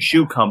independent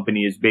shoe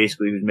company is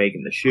basically who's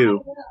making the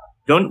shoe.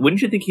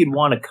 Wouldn't you think he'd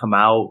want to come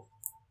out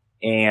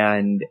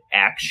and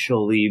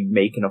actually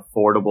make an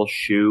affordable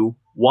shoe?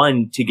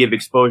 One, to give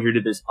exposure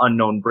to this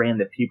unknown brand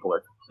that people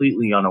are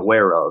completely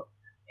unaware of.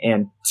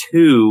 And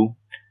two,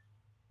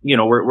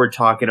 we're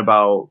talking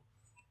about,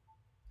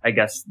 I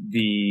guess,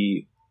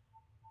 the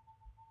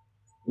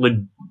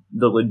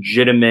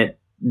legitimate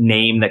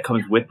name that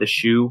comes with the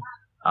shoe.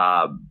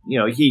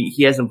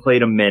 He hasn't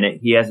played a minute.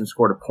 He hasn't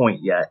scored a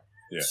point yet.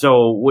 Yeah.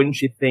 So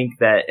wouldn't you think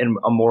that in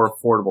a more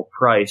affordable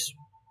price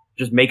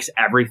just makes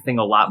everything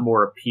a lot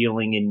more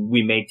appealing, and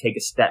we may take a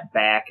step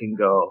back and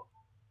go,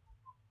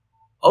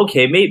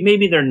 okay,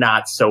 maybe they're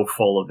not so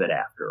full of it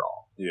after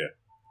all. Yeah.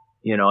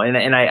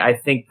 And I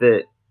think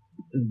that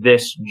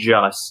this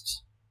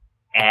just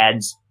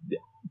adds,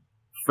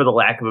 for the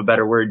lack of a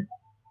better word,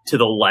 to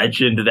the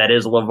legend that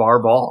is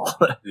LeVar Ball.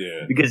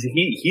 Yeah. Because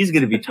he's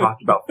going to be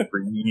talked about for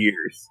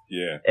years.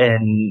 Yeah.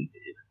 And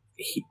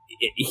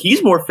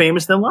he's more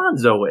famous than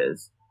Lonzo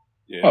is.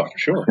 Yeah. Oh, for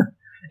sure.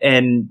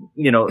 And,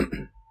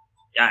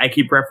 I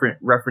keep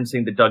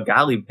referencing the Doug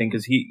Gottlieb thing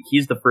because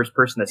he's the first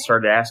person that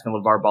started asking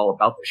LeVar Ball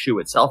about the shoe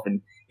itself.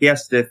 And he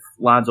asked if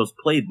Lonzo's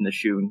played in the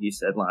shoe, and he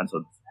said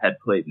Lonzo had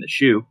played in the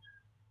shoe.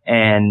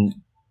 And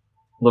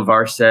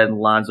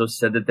Lonzo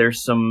said that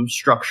there's some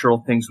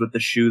structural things with the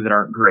shoe that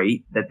aren't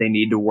great, that they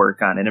need to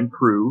work on and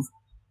improve.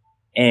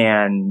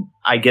 And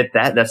I get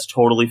that. That's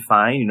totally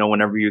fine.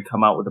 Whenever you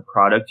come out with a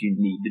product, you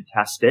need to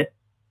test it.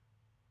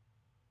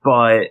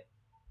 But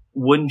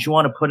wouldn't you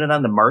want to put it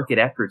on the market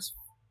after it's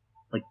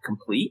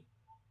complete?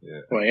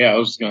 Yeah. Well, yeah, I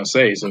was going to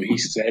say, so he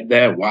said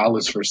that while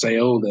it's for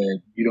sale, that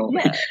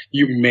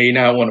you may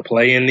not want to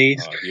play in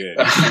these. Yeah,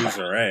 these shoes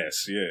are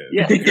ass. Yeah.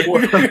 Yeah.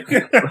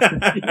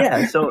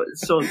 Yeah. So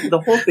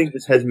the whole thing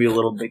just has me a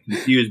little bit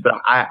confused, but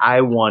I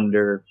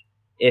wonder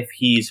if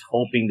he's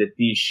hoping that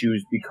these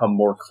shoes become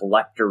more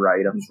collector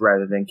items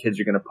rather than kids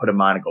are going to put them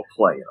on and go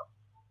play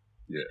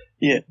them.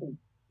 Yeah.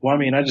 Well,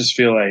 I just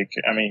feel like,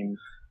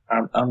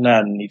 I'm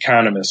not an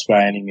economist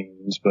by any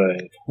means,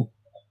 but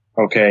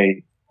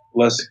okay,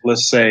 let's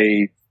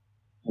say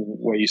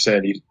what you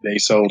said, they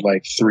sold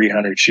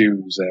 300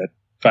 shoes at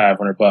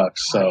 $500.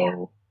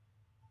 So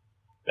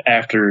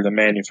after the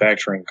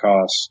manufacturing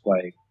costs,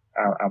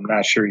 I'm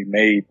not sure he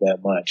made that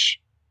much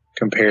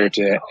compared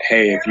to,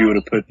 hey, if you would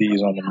have put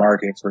these on the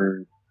market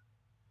for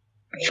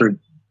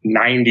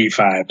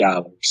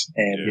 $95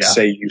 and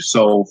say you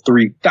sold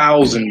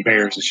 3,000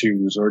 pairs of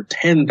shoes or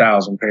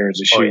 10,000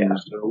 pairs of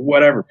shoes or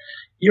whatever,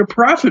 your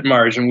profit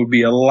margin would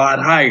be a lot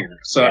higher.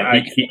 So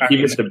he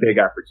missed a big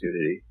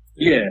opportunity.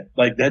 Yeah,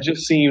 that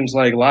just seems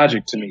like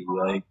logic to me.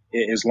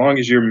 As long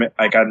as you're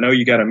I know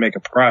you got to make a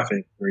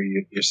profit where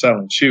you're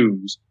selling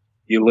shoes.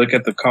 You look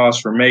at the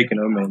cost for making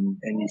them and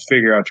you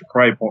figure out your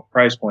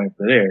price point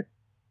for there.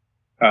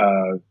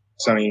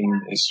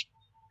 It's.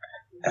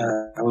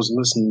 I was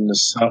listening to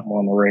something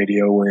on the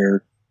radio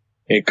where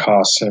it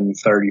costs him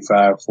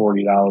 $35,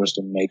 $40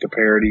 to make a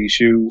pair of these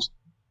shoes.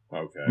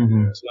 Okay.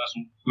 Mm-hmm. So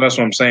that's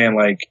what I'm saying.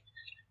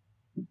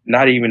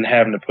 Not even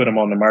having to put them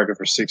on the market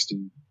for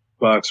 $60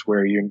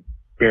 where you're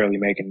barely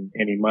making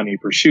any money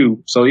per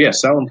shoe. So yeah,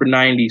 sell them for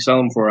 $90, sell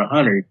them for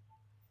 $100.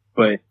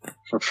 But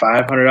for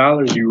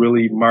 $500, you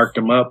really marked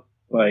them up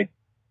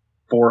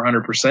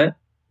 400%.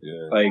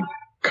 Yeah.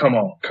 Come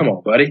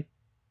on, buddy.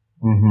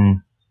 Mm-hmm.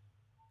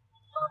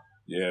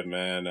 Yeah,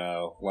 man.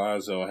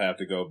 Lonzo have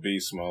to go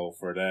beast mode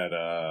for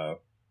that.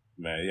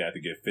 Man, he had to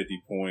get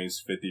 50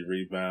 points, 50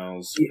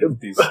 rebounds,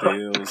 50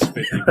 steals,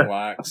 50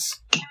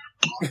 blocks.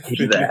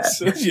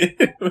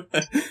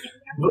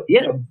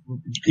 Yeah.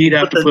 He'd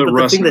have to put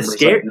Russ next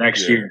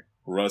year.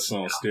 Russ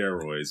on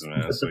steroids,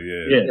 man. So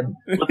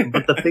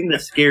But the thing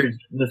that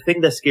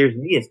scares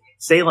me is,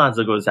 say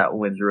Lonzo goes out and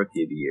wins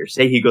Rookie of the Year.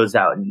 Say he goes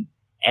out and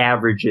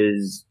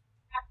averages,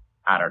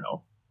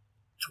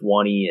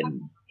 20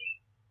 and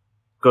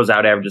goes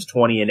out, averages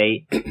 20 and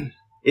 8.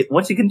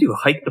 What's he gonna do?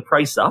 Hike the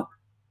price up?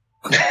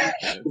 He's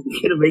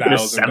gonna make it a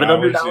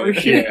 $700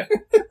 shoe. Yeah.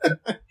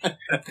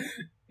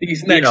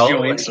 These next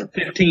joints are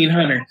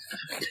 $1,500.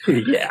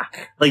 Yeah,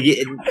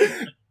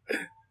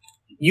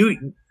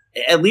 you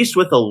at least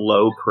with a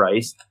low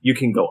price, you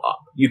can go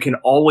up. You can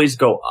always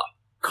go up.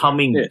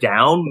 Coming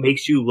down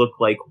makes you look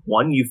like,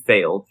 1, you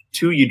failed,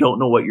 2, you don't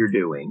know what you're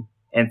doing,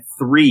 and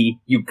 3,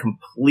 you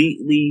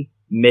completely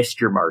missed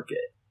your market.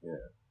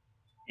 Yeah.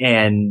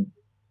 And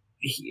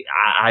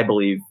I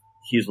believe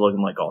he's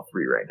looking like all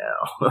 3 right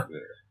now.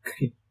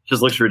 Yeah.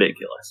 Just looks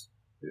ridiculous.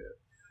 Yeah.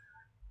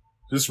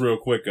 Just real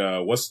quick,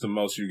 what's the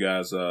most you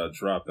guys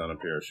dropped on a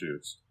pair of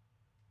shoes?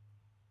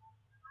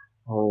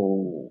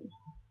 Oh,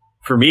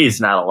 for me, it's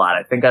not a lot.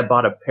 I think I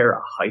bought a pair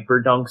of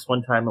Hyper Dunks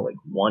one time at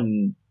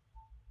 $150.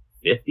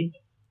 Okay.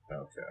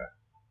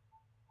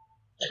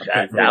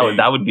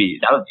 That would be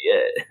it.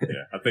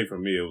 Yeah, I think for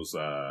me it was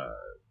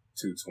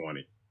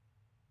 $220.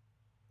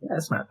 Yeah,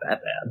 that's not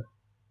that bad.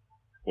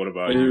 What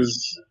about you?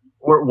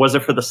 Was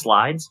it for the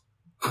slides?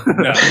 No,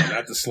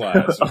 not the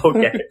slides.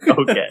 Okay.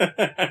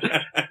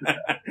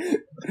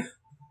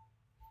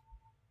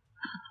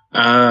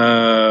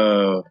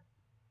 I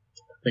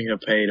think I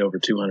paid over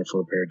 $200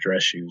 for a pair of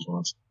dress shoes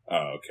once.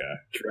 Oh, okay.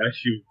 Dress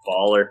shoe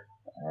baller.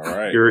 All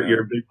right.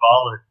 You're a big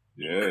baller.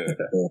 Yeah.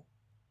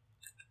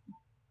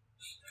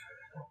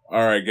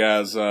 All right,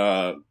 guys.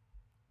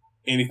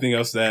 Anything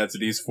else to add to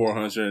these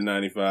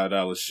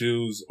 $495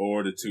 shoes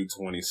or the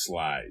 220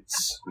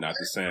 slides? Not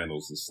the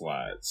sandals, the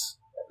slides.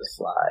 The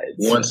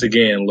slides. Once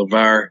again,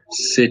 LeVar,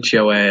 sit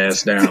your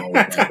ass down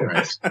with that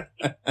price.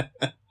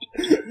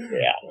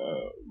 Yeah.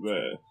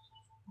 Man.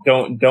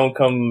 Don't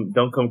come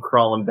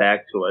crawling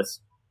back to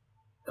us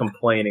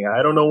complaining.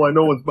 I don't know why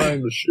no one's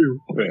buying the shoe.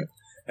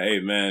 Hey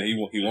man,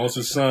 he wants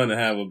his son to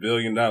have $1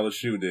 billion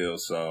shoe deal.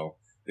 So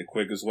the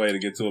quickest way to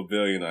get to $1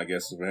 billion, I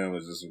guess, for him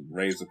is just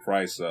raise the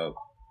price up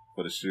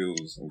for the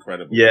shoes.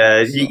 Incredible.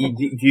 Yeah. So. Do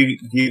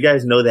you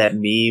guys know that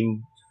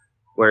meme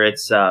where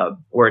it's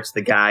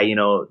the guy, you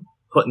know,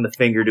 putting the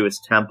finger to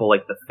his temple,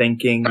 like the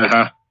thinking?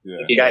 Uh-huh.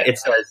 Yeah. It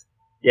says,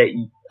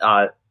 you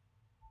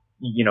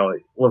know,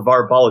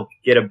 LeVar Ball would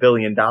get $1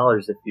 billion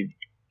if he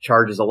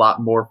charges a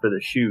lot more for the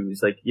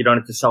shoes. Like, you don't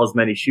have to sell as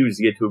many shoes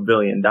to get to $1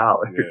 billion.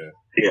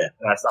 Yeah.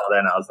 And I saw that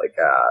and I was like,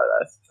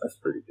 that's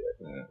pretty good.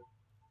 Yeah.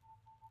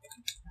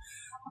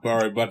 All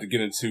right, about to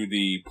get into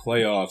the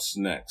playoffs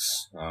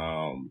next.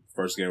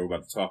 First game we're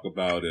about to talk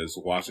about is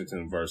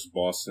Washington versus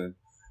Boston.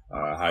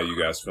 How you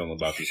guys feeling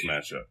about this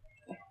matchup?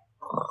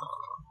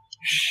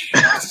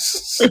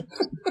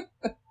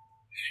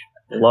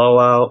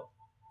 Blowout.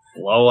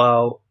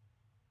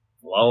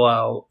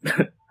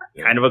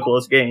 Kind of a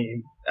close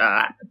game.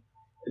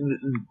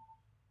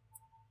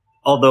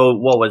 Although,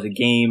 what was it,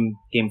 game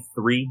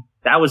 3?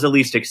 That was at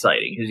least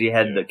exciting because you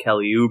had the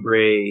Kelly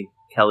Oubre,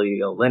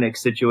 Kelly Olynyk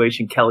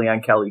situation, Kelly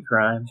on Kelly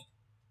crime.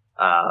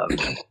 I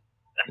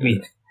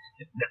mean,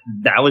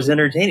 that was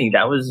entertaining.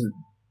 That was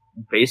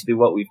basically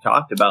what we've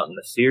talked about in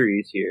the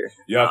series here.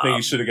 Y'all think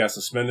you should have got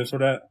suspended for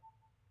that?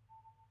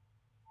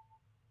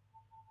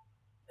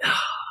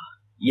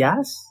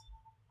 Yes.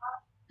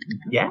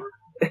 Yeah.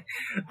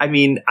 I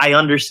mean, I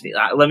understand.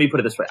 Let me put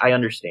it this way. I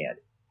understand.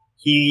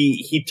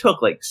 He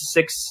took like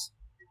 6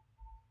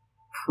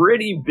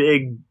 pretty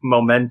big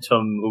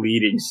momentum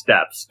leading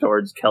steps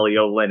towards Kelly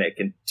Olynyk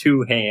and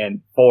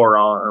 2-hand,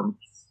 forearm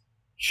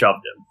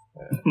shoved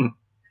him.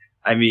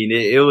 I mean,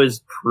 it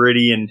was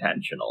pretty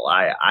intentional.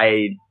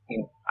 I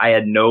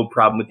had no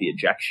problem with the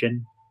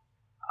ejection.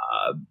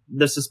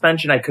 The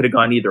suspension I could have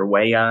gone either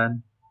way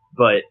on,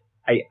 but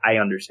I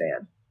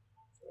understand.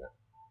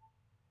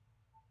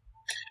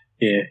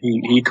 Yeah,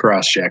 he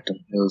cross-checked him.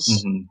 It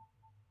was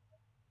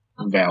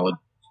valid.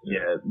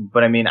 Yeah,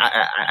 but I mean,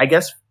 I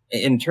guess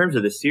in terms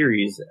of the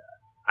series,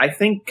 I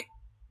think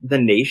the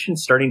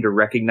nation's starting to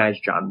recognize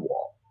John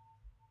Wall,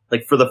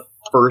 like for the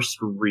first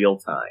real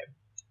time,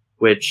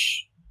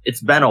 which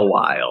it's been a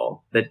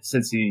while that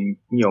since he,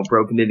 you know,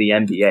 broke into the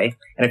NBA,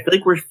 and I feel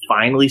like we're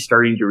finally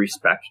starting to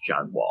respect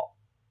John Wall.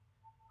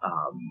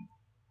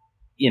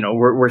 You know,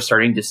 we're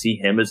starting to see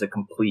him as a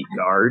complete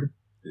guard.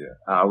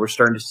 Yeah. We're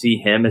starting to see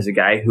him as a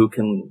guy who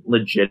can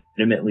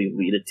legitimately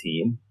lead a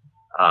team.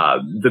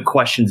 The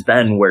question's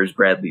been, where's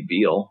Bradley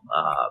Beal?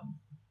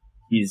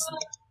 He's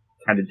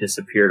kind of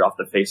disappeared off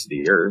the face of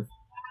the earth.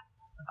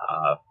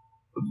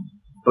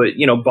 But,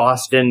 you know,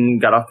 Boston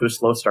got off to a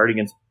slow start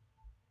against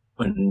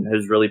and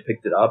has really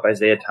picked it up.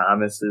 Isaiah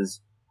Thomas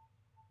has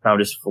found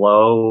his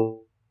flow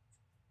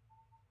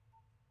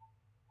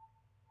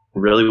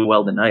really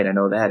well tonight. I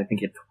know that. I think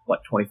he had,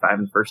 25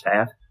 in the first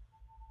half.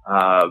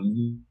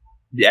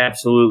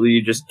 Absolutely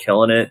just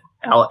killing it.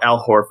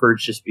 Al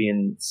Horford's just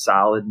being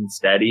solid and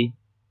steady.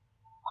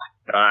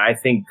 I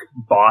think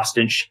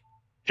Boston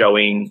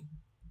showing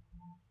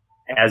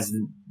as,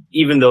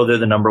 even though they're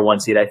the number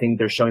 1 seed, I think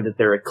they're showing that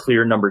they're a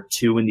clear number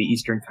 2 in the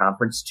Eastern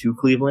Conference to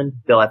Cleveland.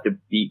 They'll have to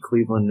beat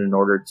Cleveland in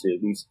order to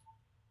at least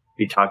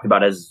be talked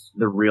about as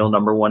the real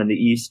number 1 in the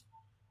East.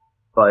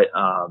 But,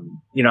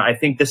 you know, I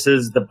think this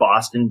is the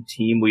Boston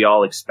team we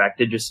all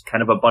expected, just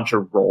kind of a bunch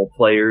of role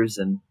players,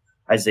 and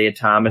Isaiah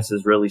Thomas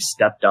has really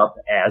stepped up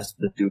as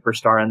the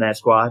superstar in that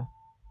squad.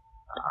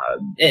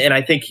 And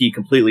I think he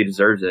completely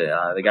deserves it.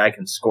 The guy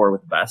can score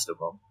with the best of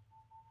them.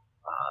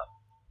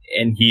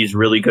 And he's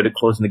really good at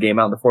closing the game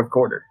out in the fourth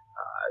quarter.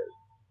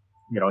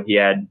 You know, he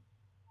had,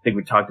 I think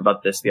we talked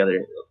about this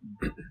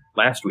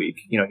last week.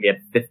 You know, he had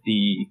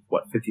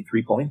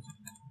 53 points.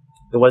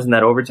 It wasn't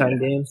that overtime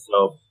game.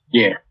 So,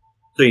 yeah.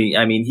 So,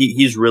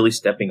 he's really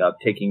stepping up,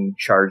 taking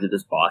charge of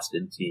this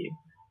Boston team.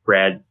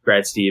 Brad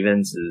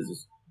Stevens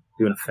is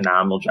doing a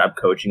phenomenal job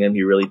coaching him.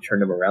 He really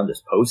turned him around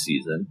this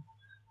postseason.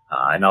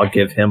 And I'll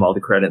give him all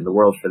the credit in the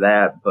world for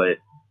that. But,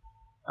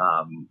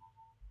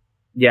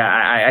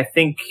 I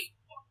think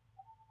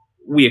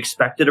we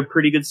expected a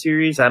pretty good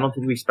series. I don't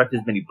think we expected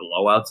as many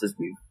blowouts as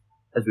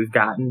we've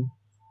gotten.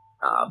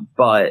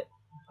 But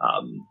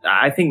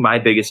I think my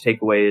biggest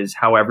takeaway is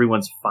how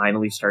everyone's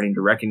finally starting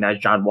to recognize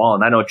John Wall.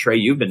 And I know, Trey,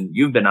 you've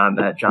been on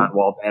that John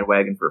Wall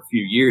bandwagon for a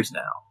few years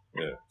now.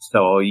 Yeah.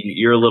 So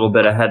you're a little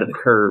bit ahead of the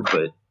curve,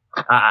 but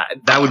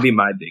That would be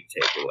my big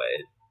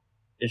takeaway.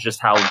 It's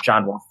just how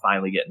John Wall's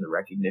finally getting the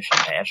recognition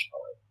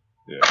nationally.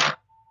 Yeah.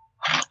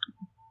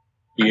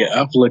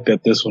 Yeah, I've looked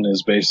at this one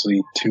as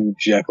basically two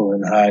Jekyll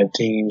and Hyde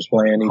teams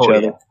playing each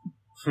other.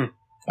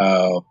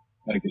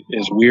 Like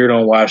it's weird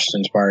on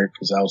Washington's part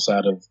because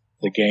outside of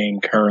the game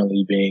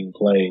currently being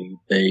played,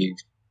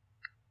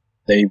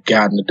 they've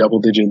gotten a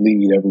double-digit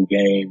lead every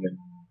game and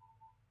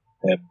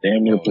have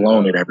damn near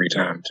blown it every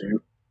time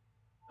too.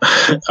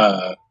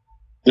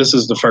 This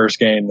is the first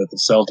game that the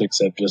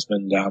Celtics have just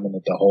been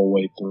dominant the whole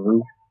way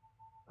through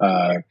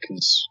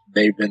because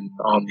they've been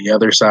on the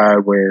other side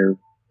where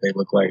they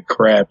look like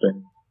crap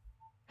and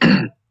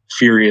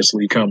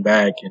furiously come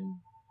back and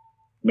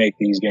make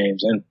these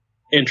games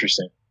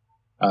interesting.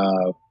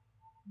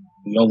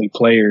 The only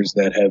players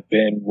that have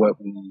been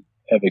what we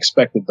have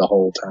expected the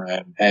whole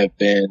time have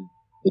been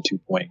the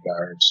 2-point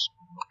guards.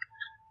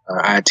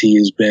 IT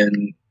has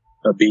been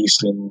a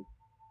beast in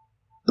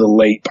the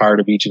late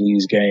part of each of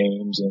these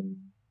games, and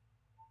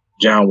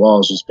John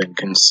Wall's just been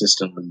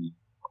consistently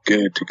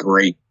good to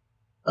great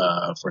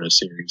for the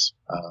series.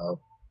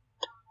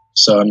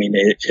 So, I mean,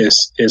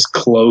 it's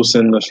close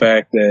in the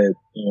fact that,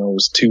 it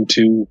was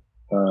 2-2,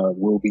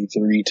 will be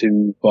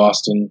 3-2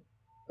 Boston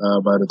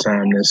by the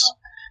time this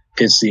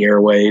hits the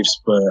airwaves.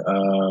 But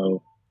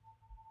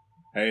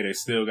hey, they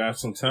still got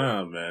some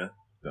time, man.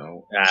 I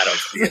don't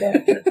see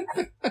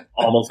that.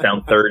 Almost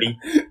down 30.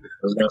 I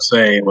was gonna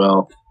say,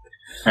 well,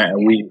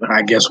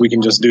 I guess we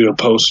can just do a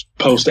post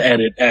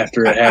edit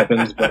after it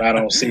happens, but I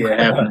don't see it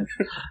happening.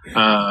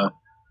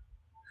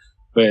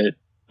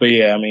 But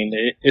yeah, I mean,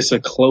 it's a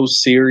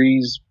close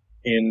series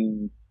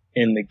in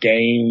the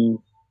game,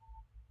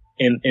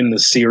 in the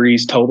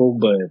series total,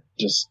 but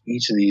just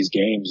each of these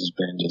games has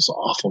been just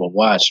awful to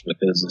watch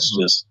because it's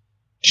just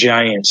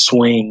giant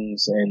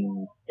swings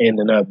and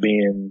ending up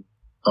being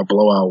a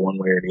blowout one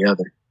way or the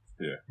other.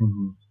 Yeah.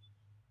 Mm-hmm.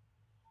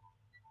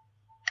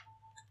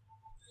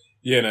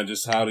 Yeah, now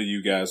just how do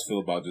you guys feel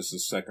about just the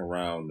second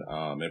round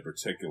in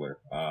particular?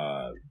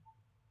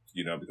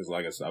 Because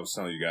like I was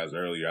telling you guys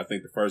earlier, I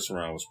think the first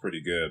round was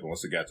pretty good, but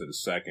once it got to the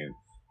second,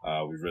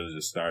 we really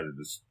just started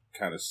to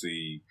kind of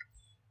see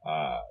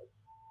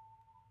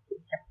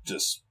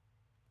just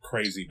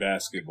crazy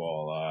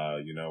basketball.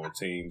 Where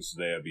teams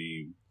they'll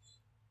be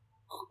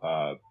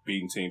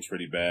beating teams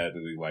pretty bad.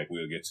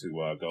 We'll get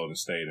to Golden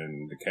State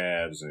and the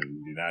Cavs,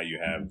 and now you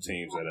have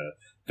teams that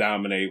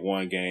dominate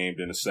one game,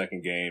 then the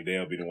second game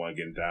they'll be the one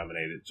getting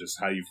dominated. Just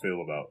how you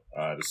feel about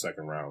the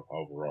second round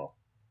overall?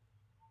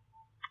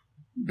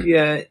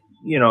 Yeah,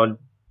 the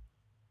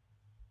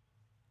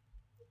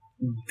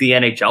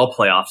NHL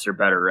playoffs are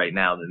better right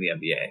now than the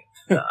NBA.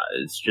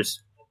 It's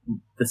just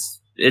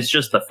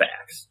the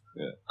facts.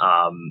 Yeah.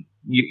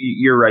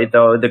 You're right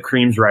though. The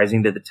cream's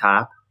rising to the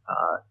top.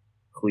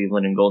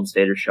 Cleveland and Golden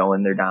State are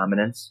showing their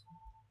dominance.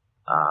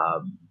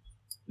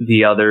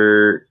 The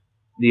other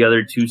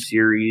two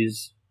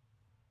series,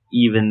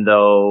 even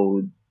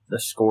though the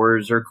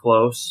scores are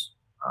close,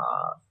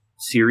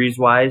 series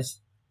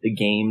wise, the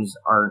games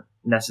aren't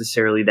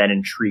necessarily that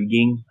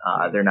intriguing.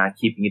 They're not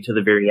keeping it to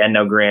the very end.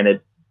 Now,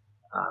 granted,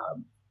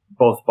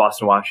 both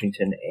Boston,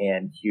 Washington,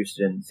 and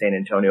Houston, San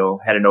Antonio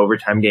had an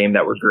overtime game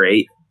that were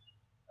great,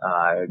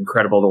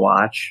 incredible to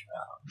watch.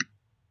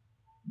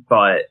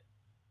 But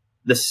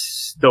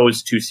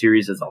those two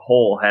series as a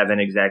whole haven't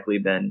exactly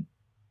been,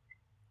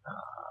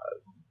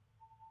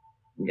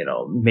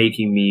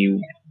 making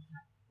me,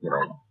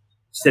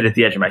 sit at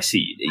the edge of my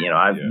seat.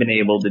 I've been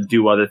able to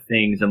do other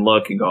things and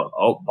look and go,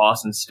 oh,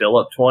 Boston's still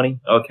up 20?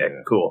 Okay,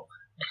 cool.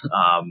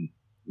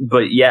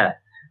 But yeah,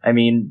 I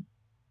mean,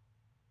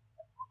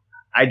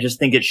 I just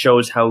think it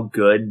shows how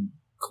good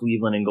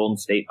Cleveland and Golden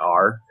State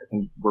are. I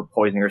think we're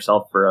poisoning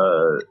ourselves for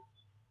a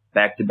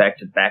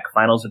back-to-back-to-back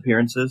finals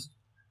appearances.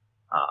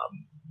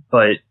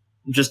 But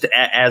just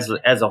as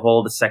a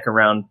whole, the second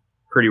round,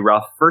 pretty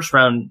rough. First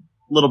round,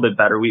 a little bit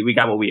better. We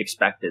got what we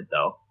expected,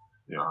 though.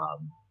 Yeah.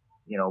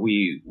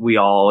 We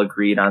all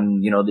agreed on,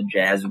 the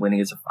Jazz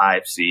winning as a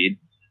 5 seed.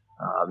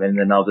 And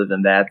then other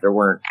than that, there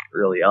weren't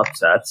really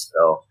upsets.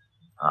 So,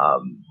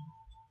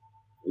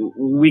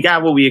 we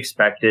got what we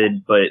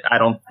expected, but I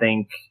don't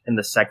think in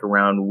the second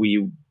round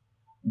we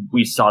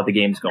saw the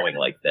games going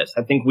like this.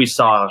 I think we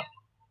saw,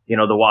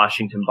 the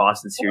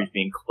Washington-Boston series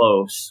being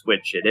close,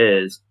 which it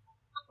is,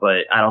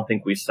 but I don't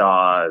think we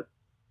saw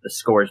the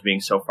scores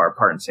being so far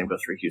apart, and same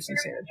goes for Houston,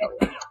 San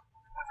Antonio.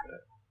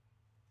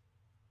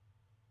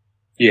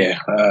 Yeah,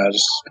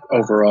 just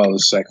overall the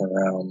second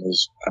round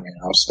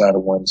outside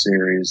of one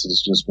series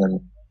has just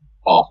been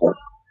awful.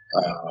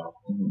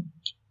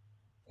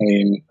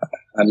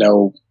 I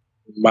know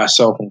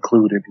myself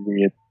included,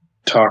 we had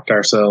talked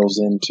ourselves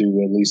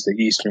into at least the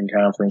Eastern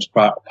Conference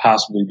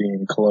possibly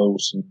being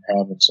close and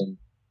having some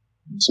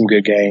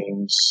good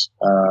games,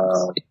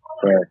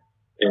 but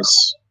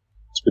it's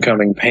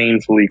becoming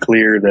painfully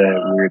clear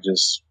that we're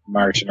just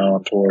marching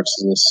on towards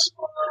this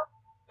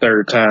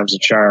third time's a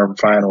charm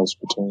finals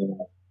between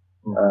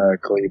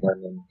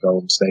Cleveland and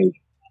Golden State.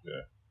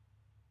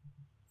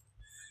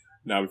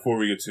 Now, before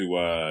we get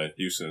to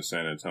Houston and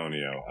San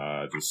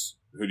Antonio, just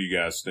who do you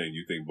guys think?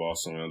 You think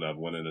Boston will end up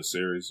winning the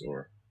series,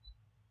 or?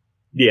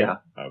 Yeah,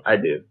 okay. I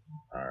do.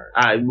 All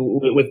right.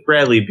 With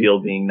Bradley Beal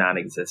being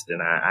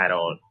non-existent, I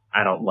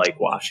don't like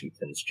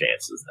Washington's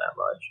chances that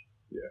much.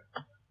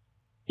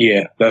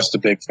 Yeah, that's the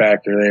big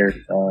factor there.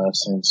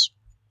 Since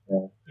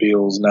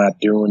Beal's not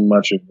doing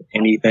much of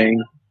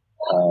anything,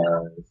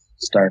 it's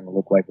starting to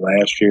look like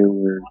last year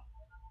where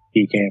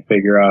he can't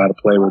figure out how to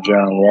play with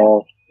John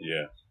Wall.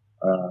 Yeah.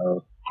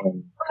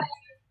 And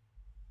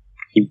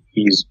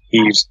he's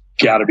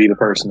got to be the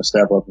person to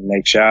step up and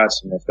make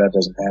shots. And if that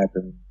doesn't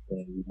happen,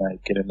 then you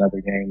might get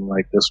another game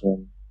like this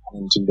one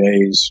in 2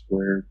 days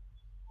where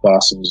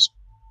Boston's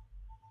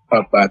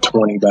up by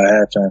 20 by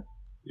halftime.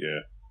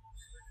 Yeah.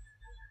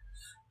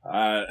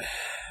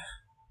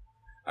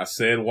 I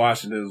said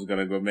Washington was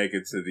gonna go make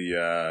it to the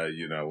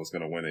was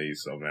gonna win the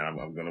East, so man,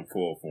 I'm gonna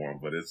pull for them,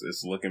 but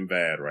it's looking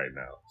bad right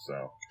now.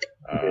 So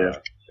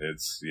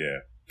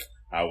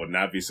I would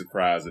not be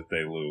surprised if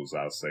they lose.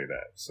 I'll say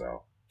that.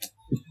 So,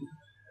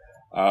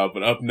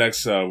 but up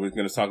next, we're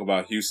gonna talk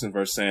about Houston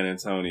versus San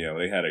Antonio.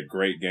 They had a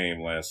great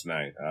game last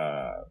night.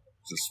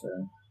 Just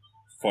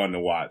fun to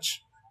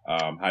watch.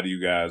 How do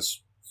you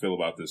guys feel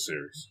about this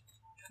series?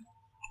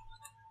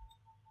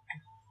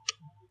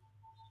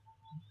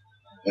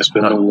 It's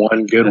been the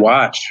one good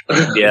watch.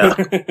 Yeah.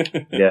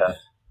 Yeah.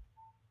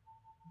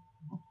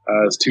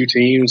 It's two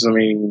teams. I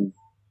mean,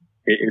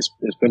 it's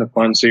been a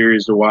fun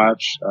series to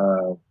watch.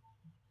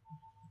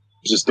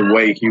 Just the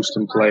way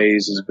Houston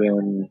plays has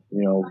been,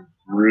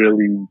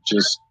 really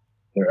just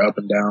they're up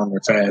and down, they're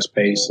fast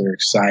paced, they're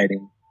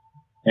exciting,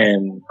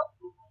 and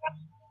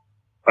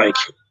like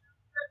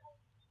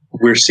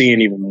we're seeing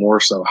even more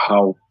so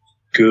how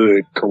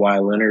good Kawhi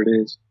Leonard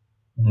is.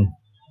 Mm-hmm.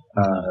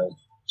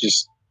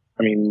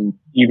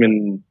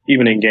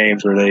 Even in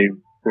games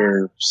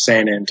where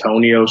San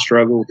Antonio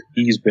struggled,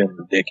 he's been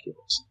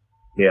ridiculous.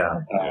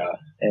 Yeah.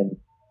 And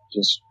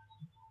just,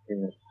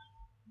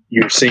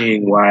 you're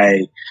seeing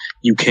why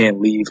you can't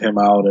leave him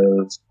out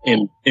of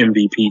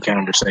MVP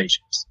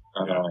conversations.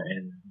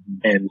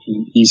 And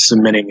he's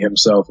cementing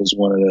himself as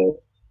one of the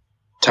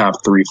top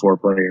 3-4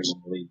 players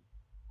in the league.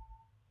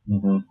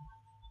 Mm-hmm.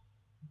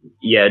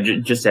 Yeah,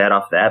 just to add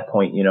off that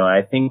point,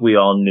 I think we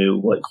all knew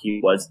what he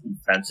was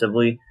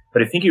defensively,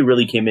 but I think he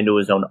really came into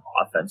his own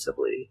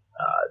offensively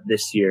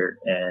this year,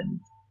 and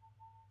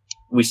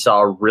we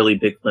saw a really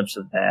big glimpse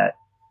of that.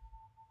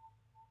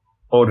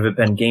 What would have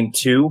been game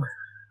 2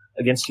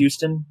 against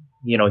Houston?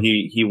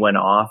 He went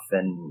off,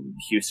 and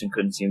Houston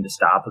couldn't seem to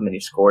stop him, and he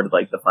scored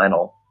like the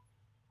final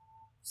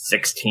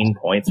 16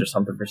 points or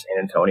something for San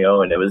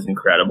Antonio, and it was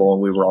incredible,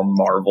 and we were all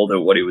marveled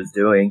at what he was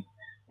doing.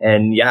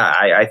 And yeah,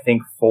 I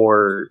think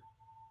for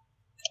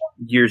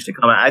years to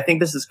come, I think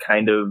this is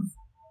kind of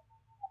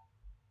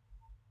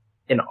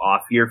an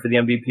off year for the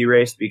MVP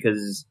race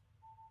because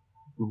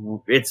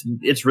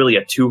it's really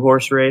a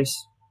 2-horse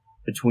race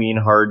between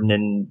Harden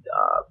and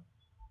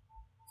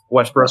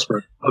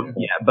Westbrook.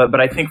 But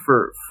I think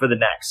for the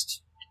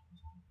next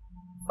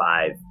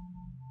 5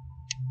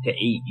 to 8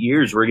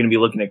 years, we're going to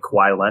be looking at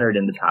Kawhi Leonard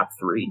in the top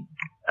 3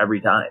 every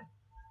time.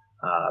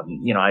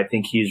 I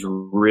think he's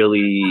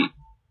really.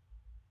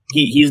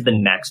 He's the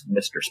next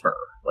Mr. Spur.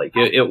 Like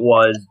it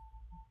was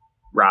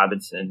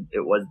Robinson,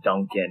 it was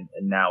Duncan,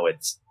 and now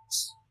it's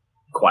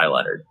Kawhi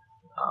Leonard.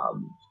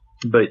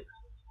 But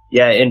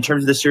yeah, in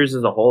terms of the series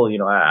as a whole,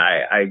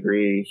 I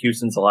agree.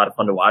 Houston's a lot of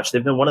fun to watch.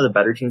 They've been one of the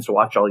better teams to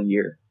watch all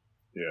year.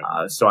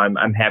 Yeah. So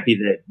I'm happy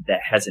that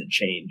hasn't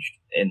changed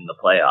in the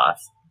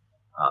playoffs.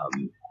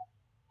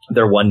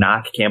 Their one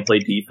knock, can't play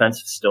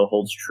defense, still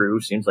holds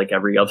true. Seems like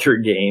every other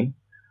game.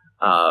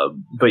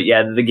 But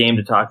yeah, the game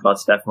to talk about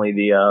is definitely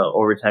the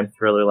overtime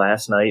thriller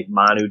last night.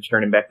 Manu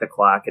turning back the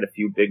clock at a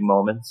few big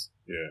moments.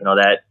 Yeah.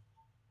 That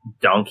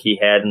dunk he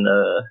had in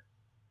the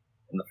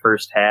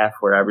first half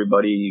where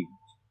everybody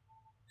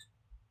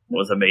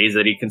was amazed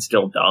that he can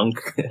still dunk,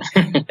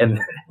 and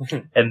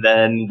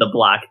then the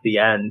block at the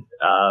end.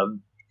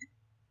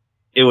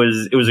 It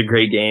was a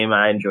great game.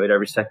 I enjoyed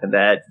every second of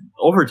that.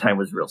 Overtime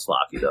was real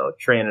sloppy though.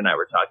 Tran and I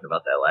were talking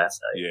about that last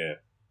night. Yeah.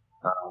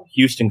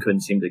 Houston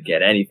couldn't seem to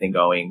get anything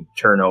going.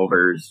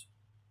 Turnovers,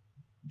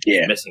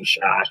 missing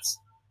shots.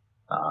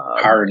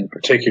 Harden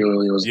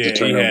particularly was the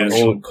turnover. He had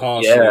some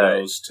cost for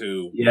those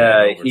too.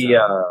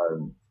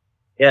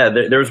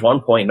 There was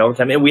one point in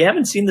overtime, and we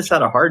haven't seen this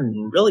out of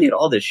Harden really at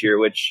all this year,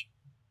 which,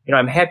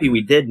 I'm happy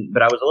we didn't,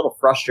 but I was a little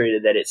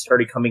frustrated that it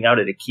started coming out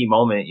at a key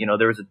moment.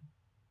 There was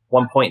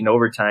one point in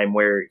overtime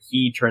where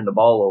he turned the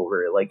ball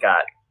over. It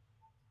got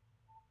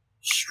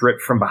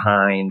stripped from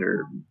behind,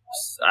 or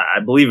I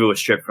believe it was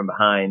stripped from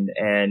behind,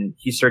 and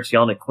he starts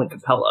yelling at Clint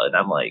Capella, and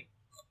I'm like,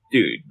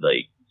 dude,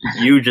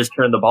 you just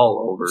turned the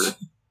ball over.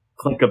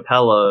 Clint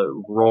Capella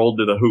rolled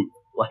to the hoop.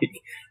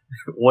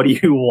 What do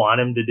you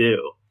want him to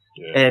do?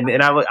 Yeah.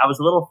 And I was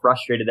a little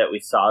frustrated that we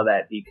saw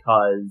that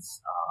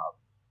because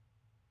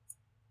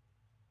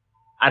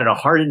I don't know,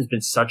 Harden's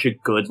been such a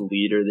good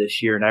leader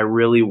this year, and I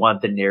really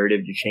want the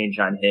narrative to change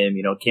on him.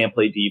 Can't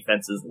play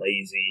defense, is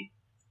lazy.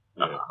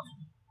 Yeah.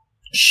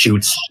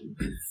 shoots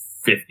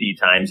 50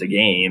 times a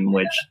game,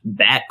 which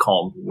that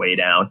calmed way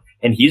down.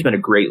 And he's been a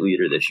great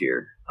leader this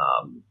year.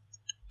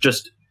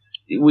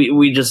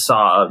 We just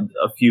saw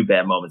a few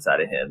bad moments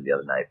out of him the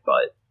other night,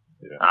 but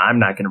I'm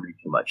not going to read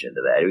too much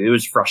into that. It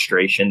was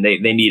frustration. They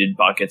needed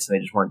buckets and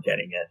they just weren't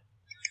getting it.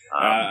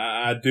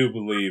 I do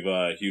believe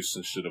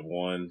Houston should have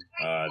won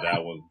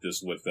that one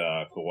just with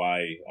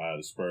Kawhi,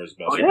 the Spurs'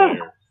 best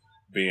player,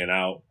 being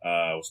out,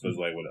 especially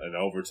like with an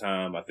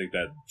overtime. I think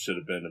that should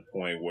have been the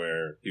point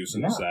where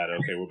Houston decided,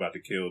 okay, we're about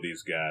to kill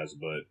these guys.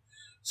 But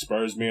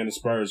Spurs being the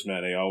Spurs,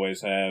 man, they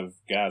always have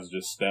guys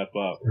just step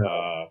up.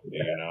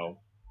 You know,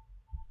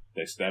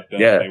 they stepped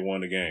up and they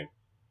won the game.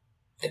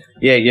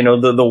 Yeah, you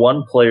know, the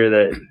one player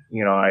that,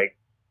 you know, I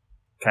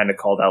kind of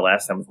called out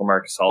last time was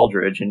LaMarcus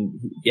Aldridge, and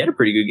he had a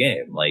pretty good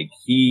game. Like,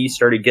 he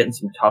started getting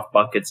some tough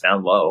buckets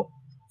down low,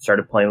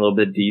 started playing a little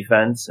bit of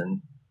defense,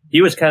 and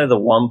he was kind of the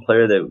one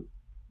player that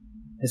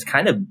has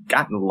kind of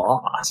gotten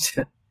lost.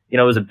 You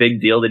know, it was a big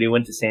deal that he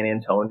went to San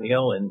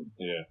Antonio, and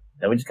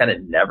then we just kind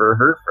of never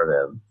heard from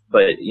him.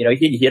 But, you know,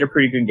 he had a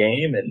pretty good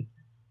game, and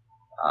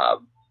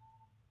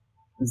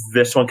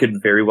this one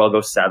could very well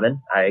go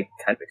 7. I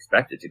kind of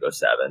expect it to go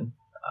 7.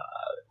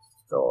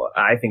 So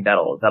I think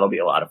that'll be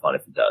a lot of fun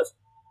if it does.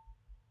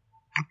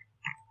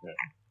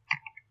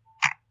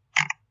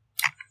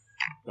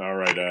 All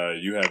right.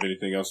 You have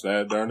anything else to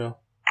add, Darnell?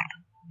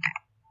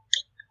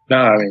 No,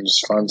 I mean,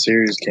 it's a fun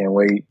series. Can't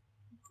wait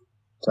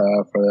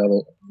for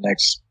the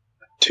next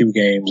 2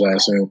 games, I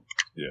assume.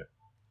 Yeah.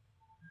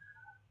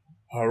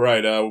 All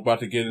right. We're about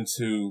to get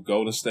into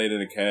Golden State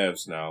and the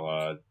Cavs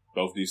now.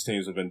 Both these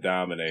teams have been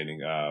dominating.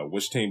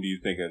 Which team do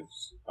you think,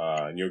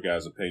 in your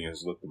guys' opinion,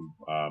 has looked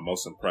the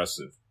most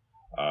impressive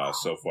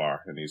so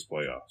far in these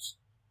playoffs?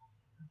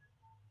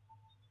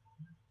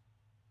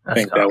 I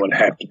think that would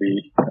have to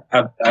be.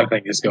 I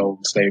think it's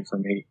Golden State for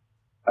me.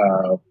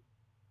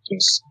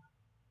 Just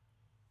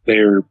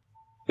they're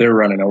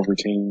running over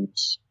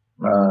teams.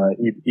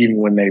 Even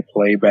when they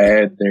play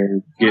bad, they're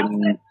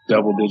getting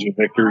double-digit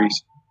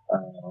victories.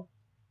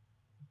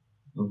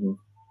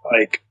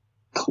 Like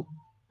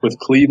with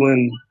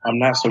Cleveland, I'm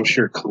not so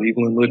sure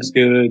Cleveland looks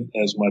good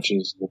as much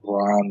as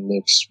LeBron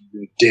looks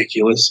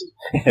ridiculous,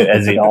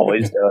 as he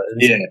always does.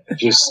 Yeah,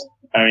 just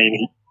I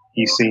mean,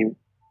 he seemed.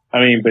 I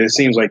mean, but it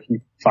seems like he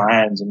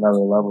finds another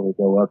level to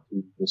go up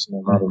to just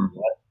no matter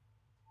what.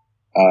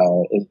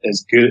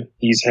 As good,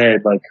 he's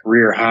had like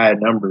career high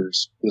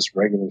numbers this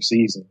regular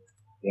season.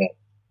 Yeah,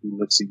 he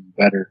looks even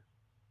better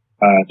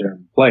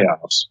during the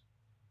playoffs.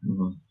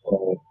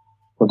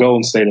 For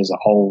Golden State as a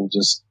whole,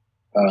 just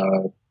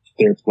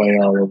their play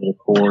all over the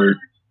court.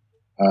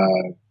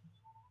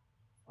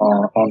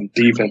 On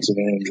the defensive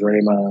end,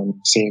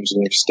 Draymond seems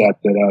to have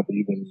stepped it up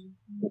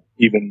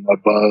even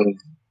above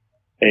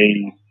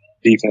a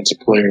defensive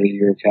player of the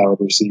year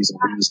caliber season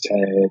he's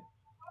had.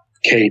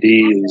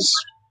 KD is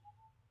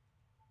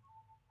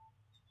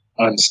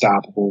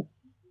unstoppable.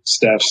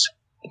 Steph's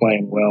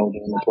playing well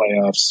during the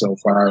playoffs so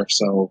far,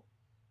 so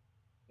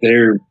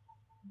their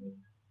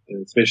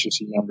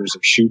efficiency numbers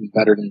are shooting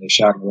better than they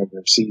shot in the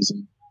regular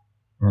season.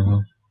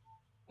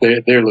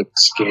 They look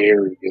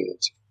scary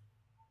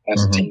good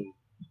as a team.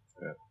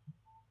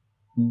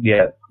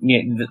 Yeah.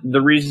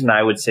 The reason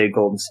I would say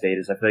Golden State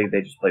is I feel like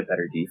they just play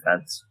better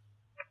defense.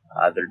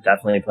 They're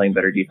definitely playing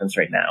better defense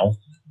right now.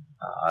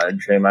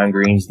 Draymond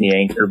Green's the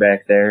anchor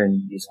back there,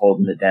 and he's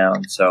holding it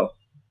down. So,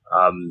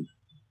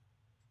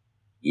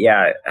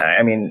 yeah,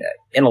 I mean,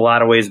 in a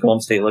lot of ways,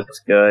 Golden State looks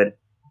good.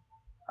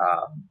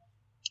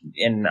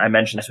 And I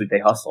mentioned this week they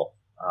hustle.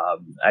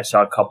 I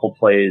saw a couple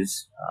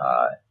plays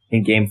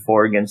in Game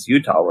 4 against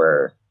Utah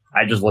where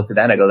I just looked at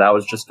that and I go, that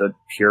was just a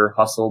pure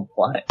hustle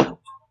play.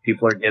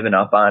 People are giving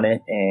up on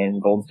it,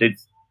 and Golden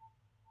State's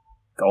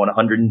going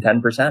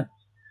 110%.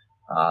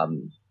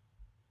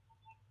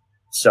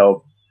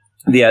 So,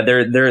 yeah,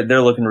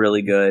 they're looking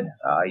really good.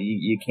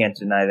 You can't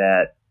deny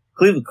that.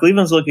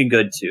 Cleveland's looking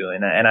good too,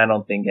 and I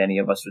don't think any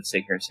of us would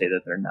sit here and say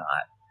that they're not.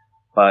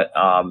 But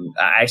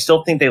I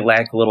still think they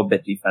lack a little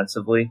bit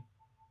defensively.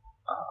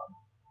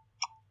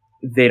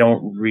 They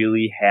don't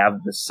really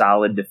have the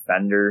solid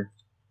defender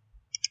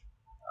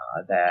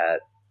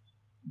that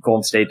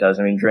Golden State does.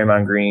 I mean,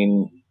 Draymond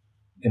Green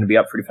going to be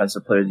up for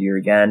Defensive Player of the Year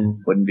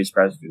again. Wouldn't be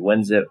surprised if he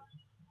wins it.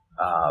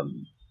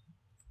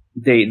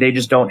 They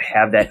just don't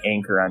have that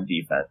anchor on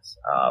defense.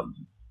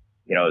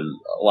 You know,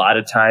 a lot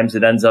of times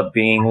it ends up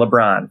being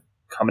LeBron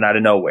coming out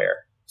of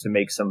nowhere to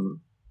make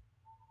some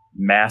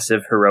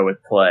massive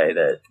heroic play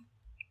that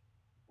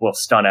will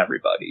stun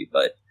everybody.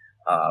 But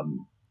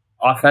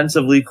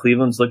offensively,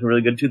 Cleveland's looking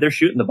really good too. They're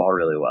shooting the ball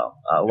really well.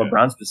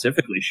 LeBron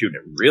specifically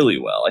shooting it really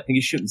well. I think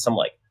he's shooting some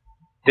like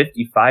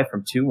 55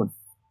 from 2 and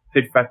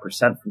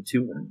 55% from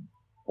 2 and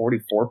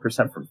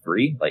 44% from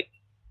 3. Like,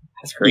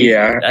 that's crazy.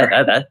 Yeah,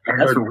 that's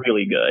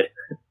really good.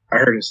 I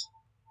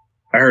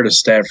heard a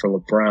stat for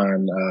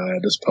LeBron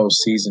this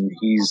postseason.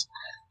 He's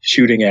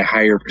shooting a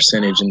higher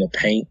percentage in the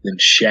paint than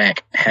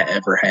Shaq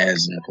ever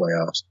has in the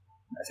playoffs.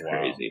 That's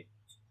crazy.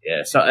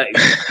 Yeah, so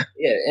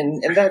yeah,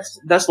 and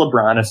that's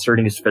LeBron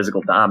asserting his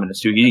physical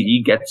dominance too.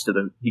 He gets to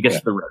the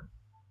rim.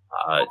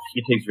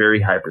 He takes very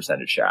high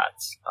percentage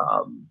shots.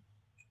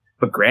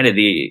 But granted,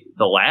 the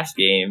last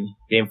game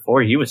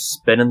 4, he was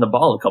spinning the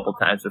ball a couple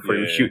times before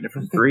he was shooting it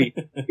from 3.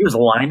 He was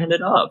lining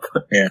it up.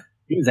 Yeah,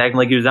 he was acting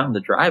like he was out in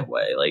the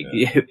driveway. Like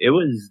it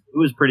was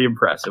pretty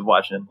impressive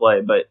watching him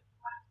play. But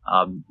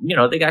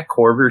they got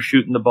Korver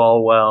shooting the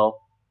ball well.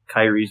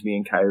 Kyrie's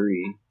being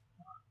Kyrie.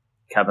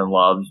 Kevin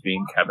Love's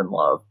being Kevin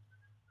Love.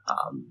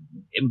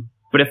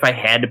 But if I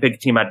had to pick a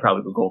team, I'd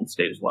probably go Golden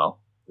State as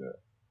well. Yeah.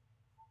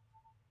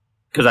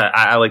 Because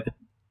I like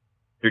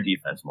their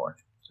defense more.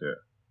 Yeah.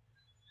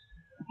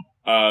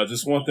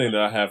 Just one thing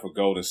that I have for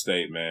Golden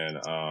State, man.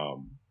 I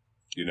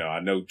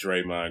know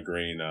Draymond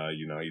Green,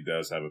 he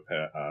does have a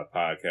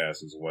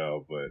podcast as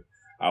well, but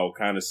I will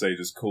kind of say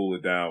just cool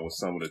it down with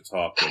some of the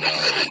talk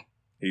that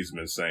he's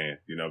been saying,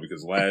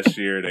 because last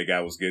year they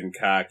was getting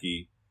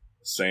cocky,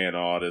 saying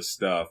all this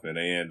stuff, and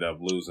they end up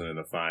losing in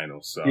the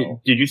finals.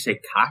 So, did you say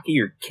cocky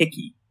or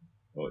kicky?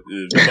 Both,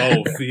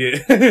 yeah.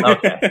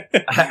 Okay.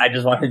 I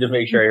just wanted to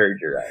make sure I heard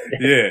you right.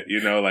 Yeah,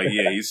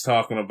 he's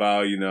talking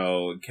about,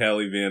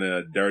 Kelly being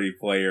a dirty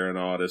player and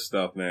all this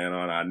stuff, man.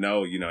 I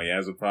know, he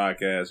has a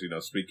podcast,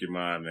 Speak Your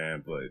Mind,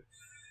 man, but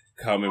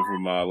coming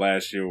from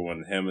last year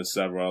when him and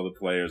several other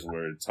players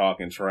were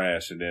talking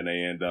trash and then they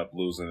end up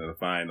losing in the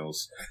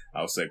finals,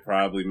 I would say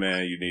probably,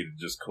 man, you need to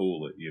just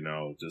cool it,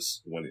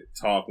 just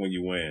talk when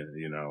you win,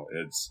 you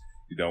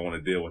don't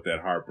want to deal with that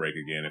heartbreak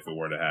again if it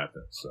were to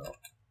happen, so.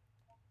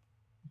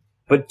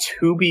 But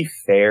to be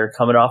fair,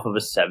 coming off of a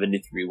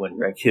 7-3 win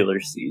regular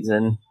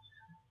season,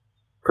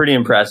 pretty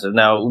impressive.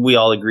 Now, we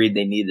all agreed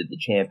they needed the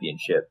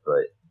championship,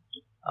 but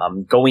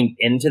going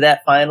into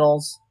that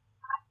finals,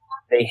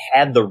 they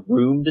had the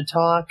room to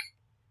talk,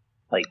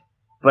 but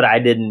I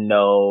didn't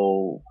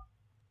know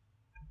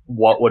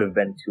what would have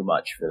been too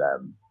much for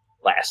them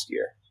last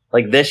year.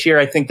 This year,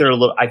 I think they're a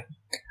little,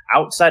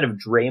 outside of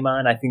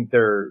Draymond, I think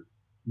they're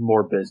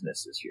more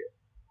business this year.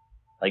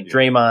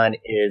 Draymond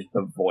is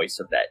the voice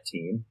of that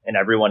team, and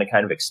everyone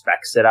kind of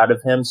expects it out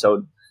of him,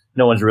 so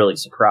no one's really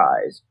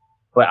surprised.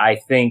 But I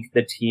think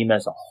the team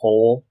as a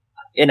whole,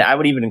 and I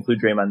would even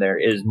include Draymond there,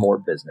 is more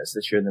business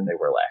this year than they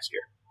were last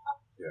year.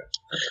 Yeah.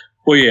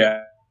 Well,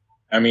 yeah.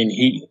 I mean,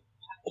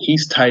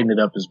 he's tightened it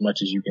up as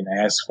much as you can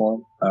ask for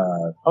him.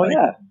 A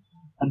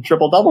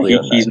triple-double.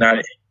 He's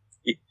not.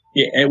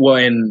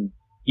 And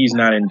he's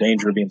not in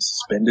danger of being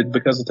suspended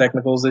because of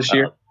technicals this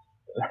year.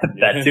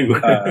 That too.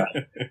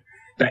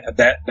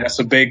 That's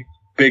a big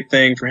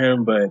thing for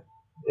him, but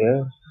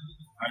yeah,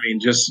 I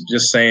mean, just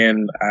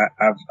saying,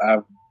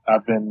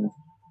 I've been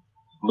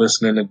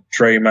listening to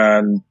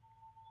Draymond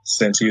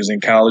since he was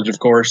in college, of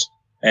course,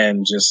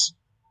 and just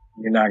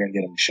you're not gonna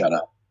get him to shut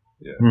up.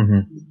 Yeah,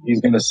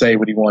 He's gonna say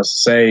what he wants to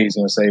say. He's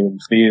gonna say what he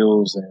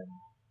feels, and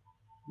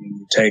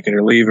you take it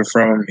or leave it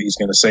from him. He's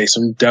gonna say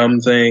some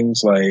dumb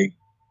things like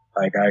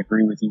I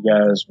agree with you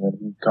guys when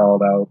he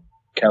called out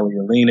Kelly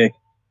Olynyk.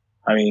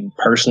 I mean,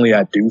 personally,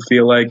 I do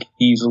feel like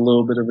he's a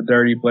little bit of a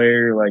dirty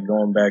player,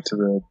 going back to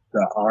the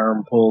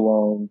arm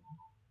pull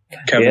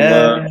on Kevin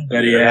Love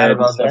that he had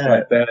and stuff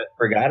like that.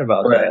 Forgot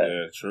about that.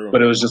 Yeah, true.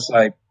 But it was just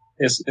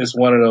it's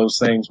one of those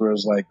things where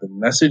it's the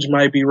message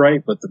might be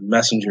right, but the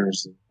messenger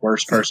is the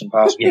worst person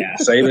possible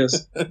to say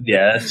this.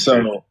 Yeah.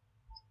 So,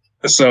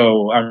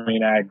 I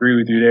mean, I agree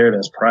with you there.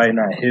 That's probably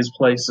not his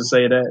place to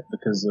say that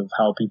because of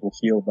how people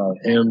feel about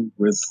him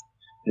with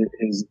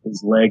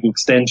his leg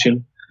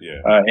extension.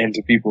 Yeah.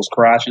 Into people's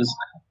crotches.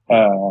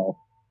 But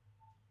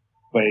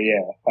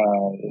yeah,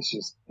 it's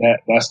just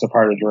that's the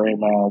part of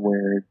Draymond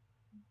where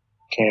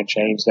can't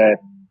change that.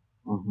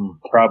 Mm-hmm.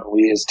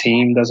 Probably his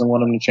team doesn't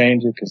want him to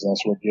change it because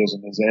that's what gives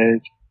him his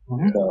edge.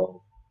 Mm-hmm.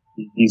 So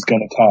he's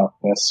gonna talk.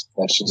 That's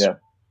just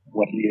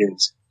what he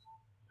is.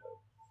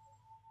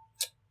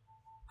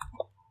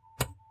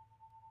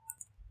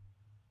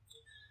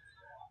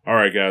 All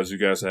right, guys. You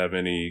guys have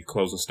any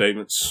closing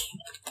statements?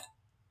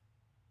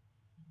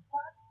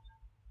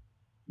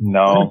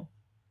 No.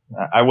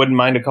 I wouldn't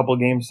mind a couple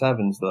Game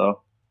 7s,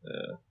 though.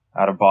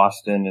 Out of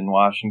Boston and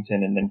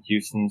Washington and then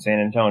Houston and San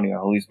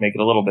Antonio. At least make it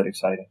a little bit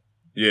exciting.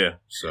 Yeah,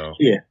 so.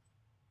 Yeah.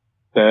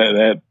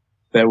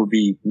 That would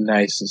be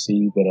nice to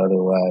see, but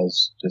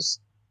otherwise,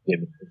 just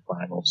give it the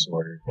finals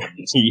or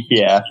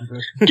yeah.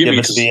 Give me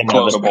us the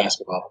inevitable.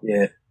 Basketball.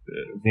 Yeah.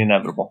 The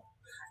inevitable.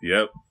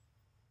 Yep.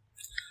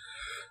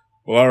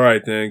 Well, all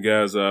right then,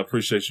 guys. I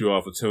appreciate you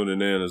all for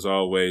tuning in. As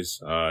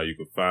always, you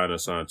can find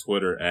us on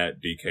Twitter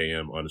at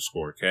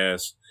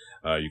DKM_cast.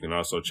 You can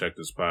also check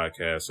this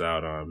podcast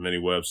out on many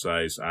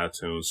websites,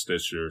 iTunes,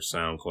 Stitcher,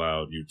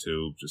 SoundCloud,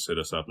 YouTube. Just hit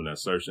us up in that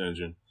search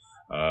engine.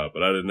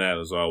 But other than that,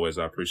 as always,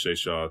 I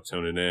appreciate y'all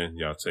tuning in.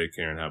 Y'all take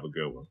care and have a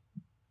good one.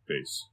 Peace.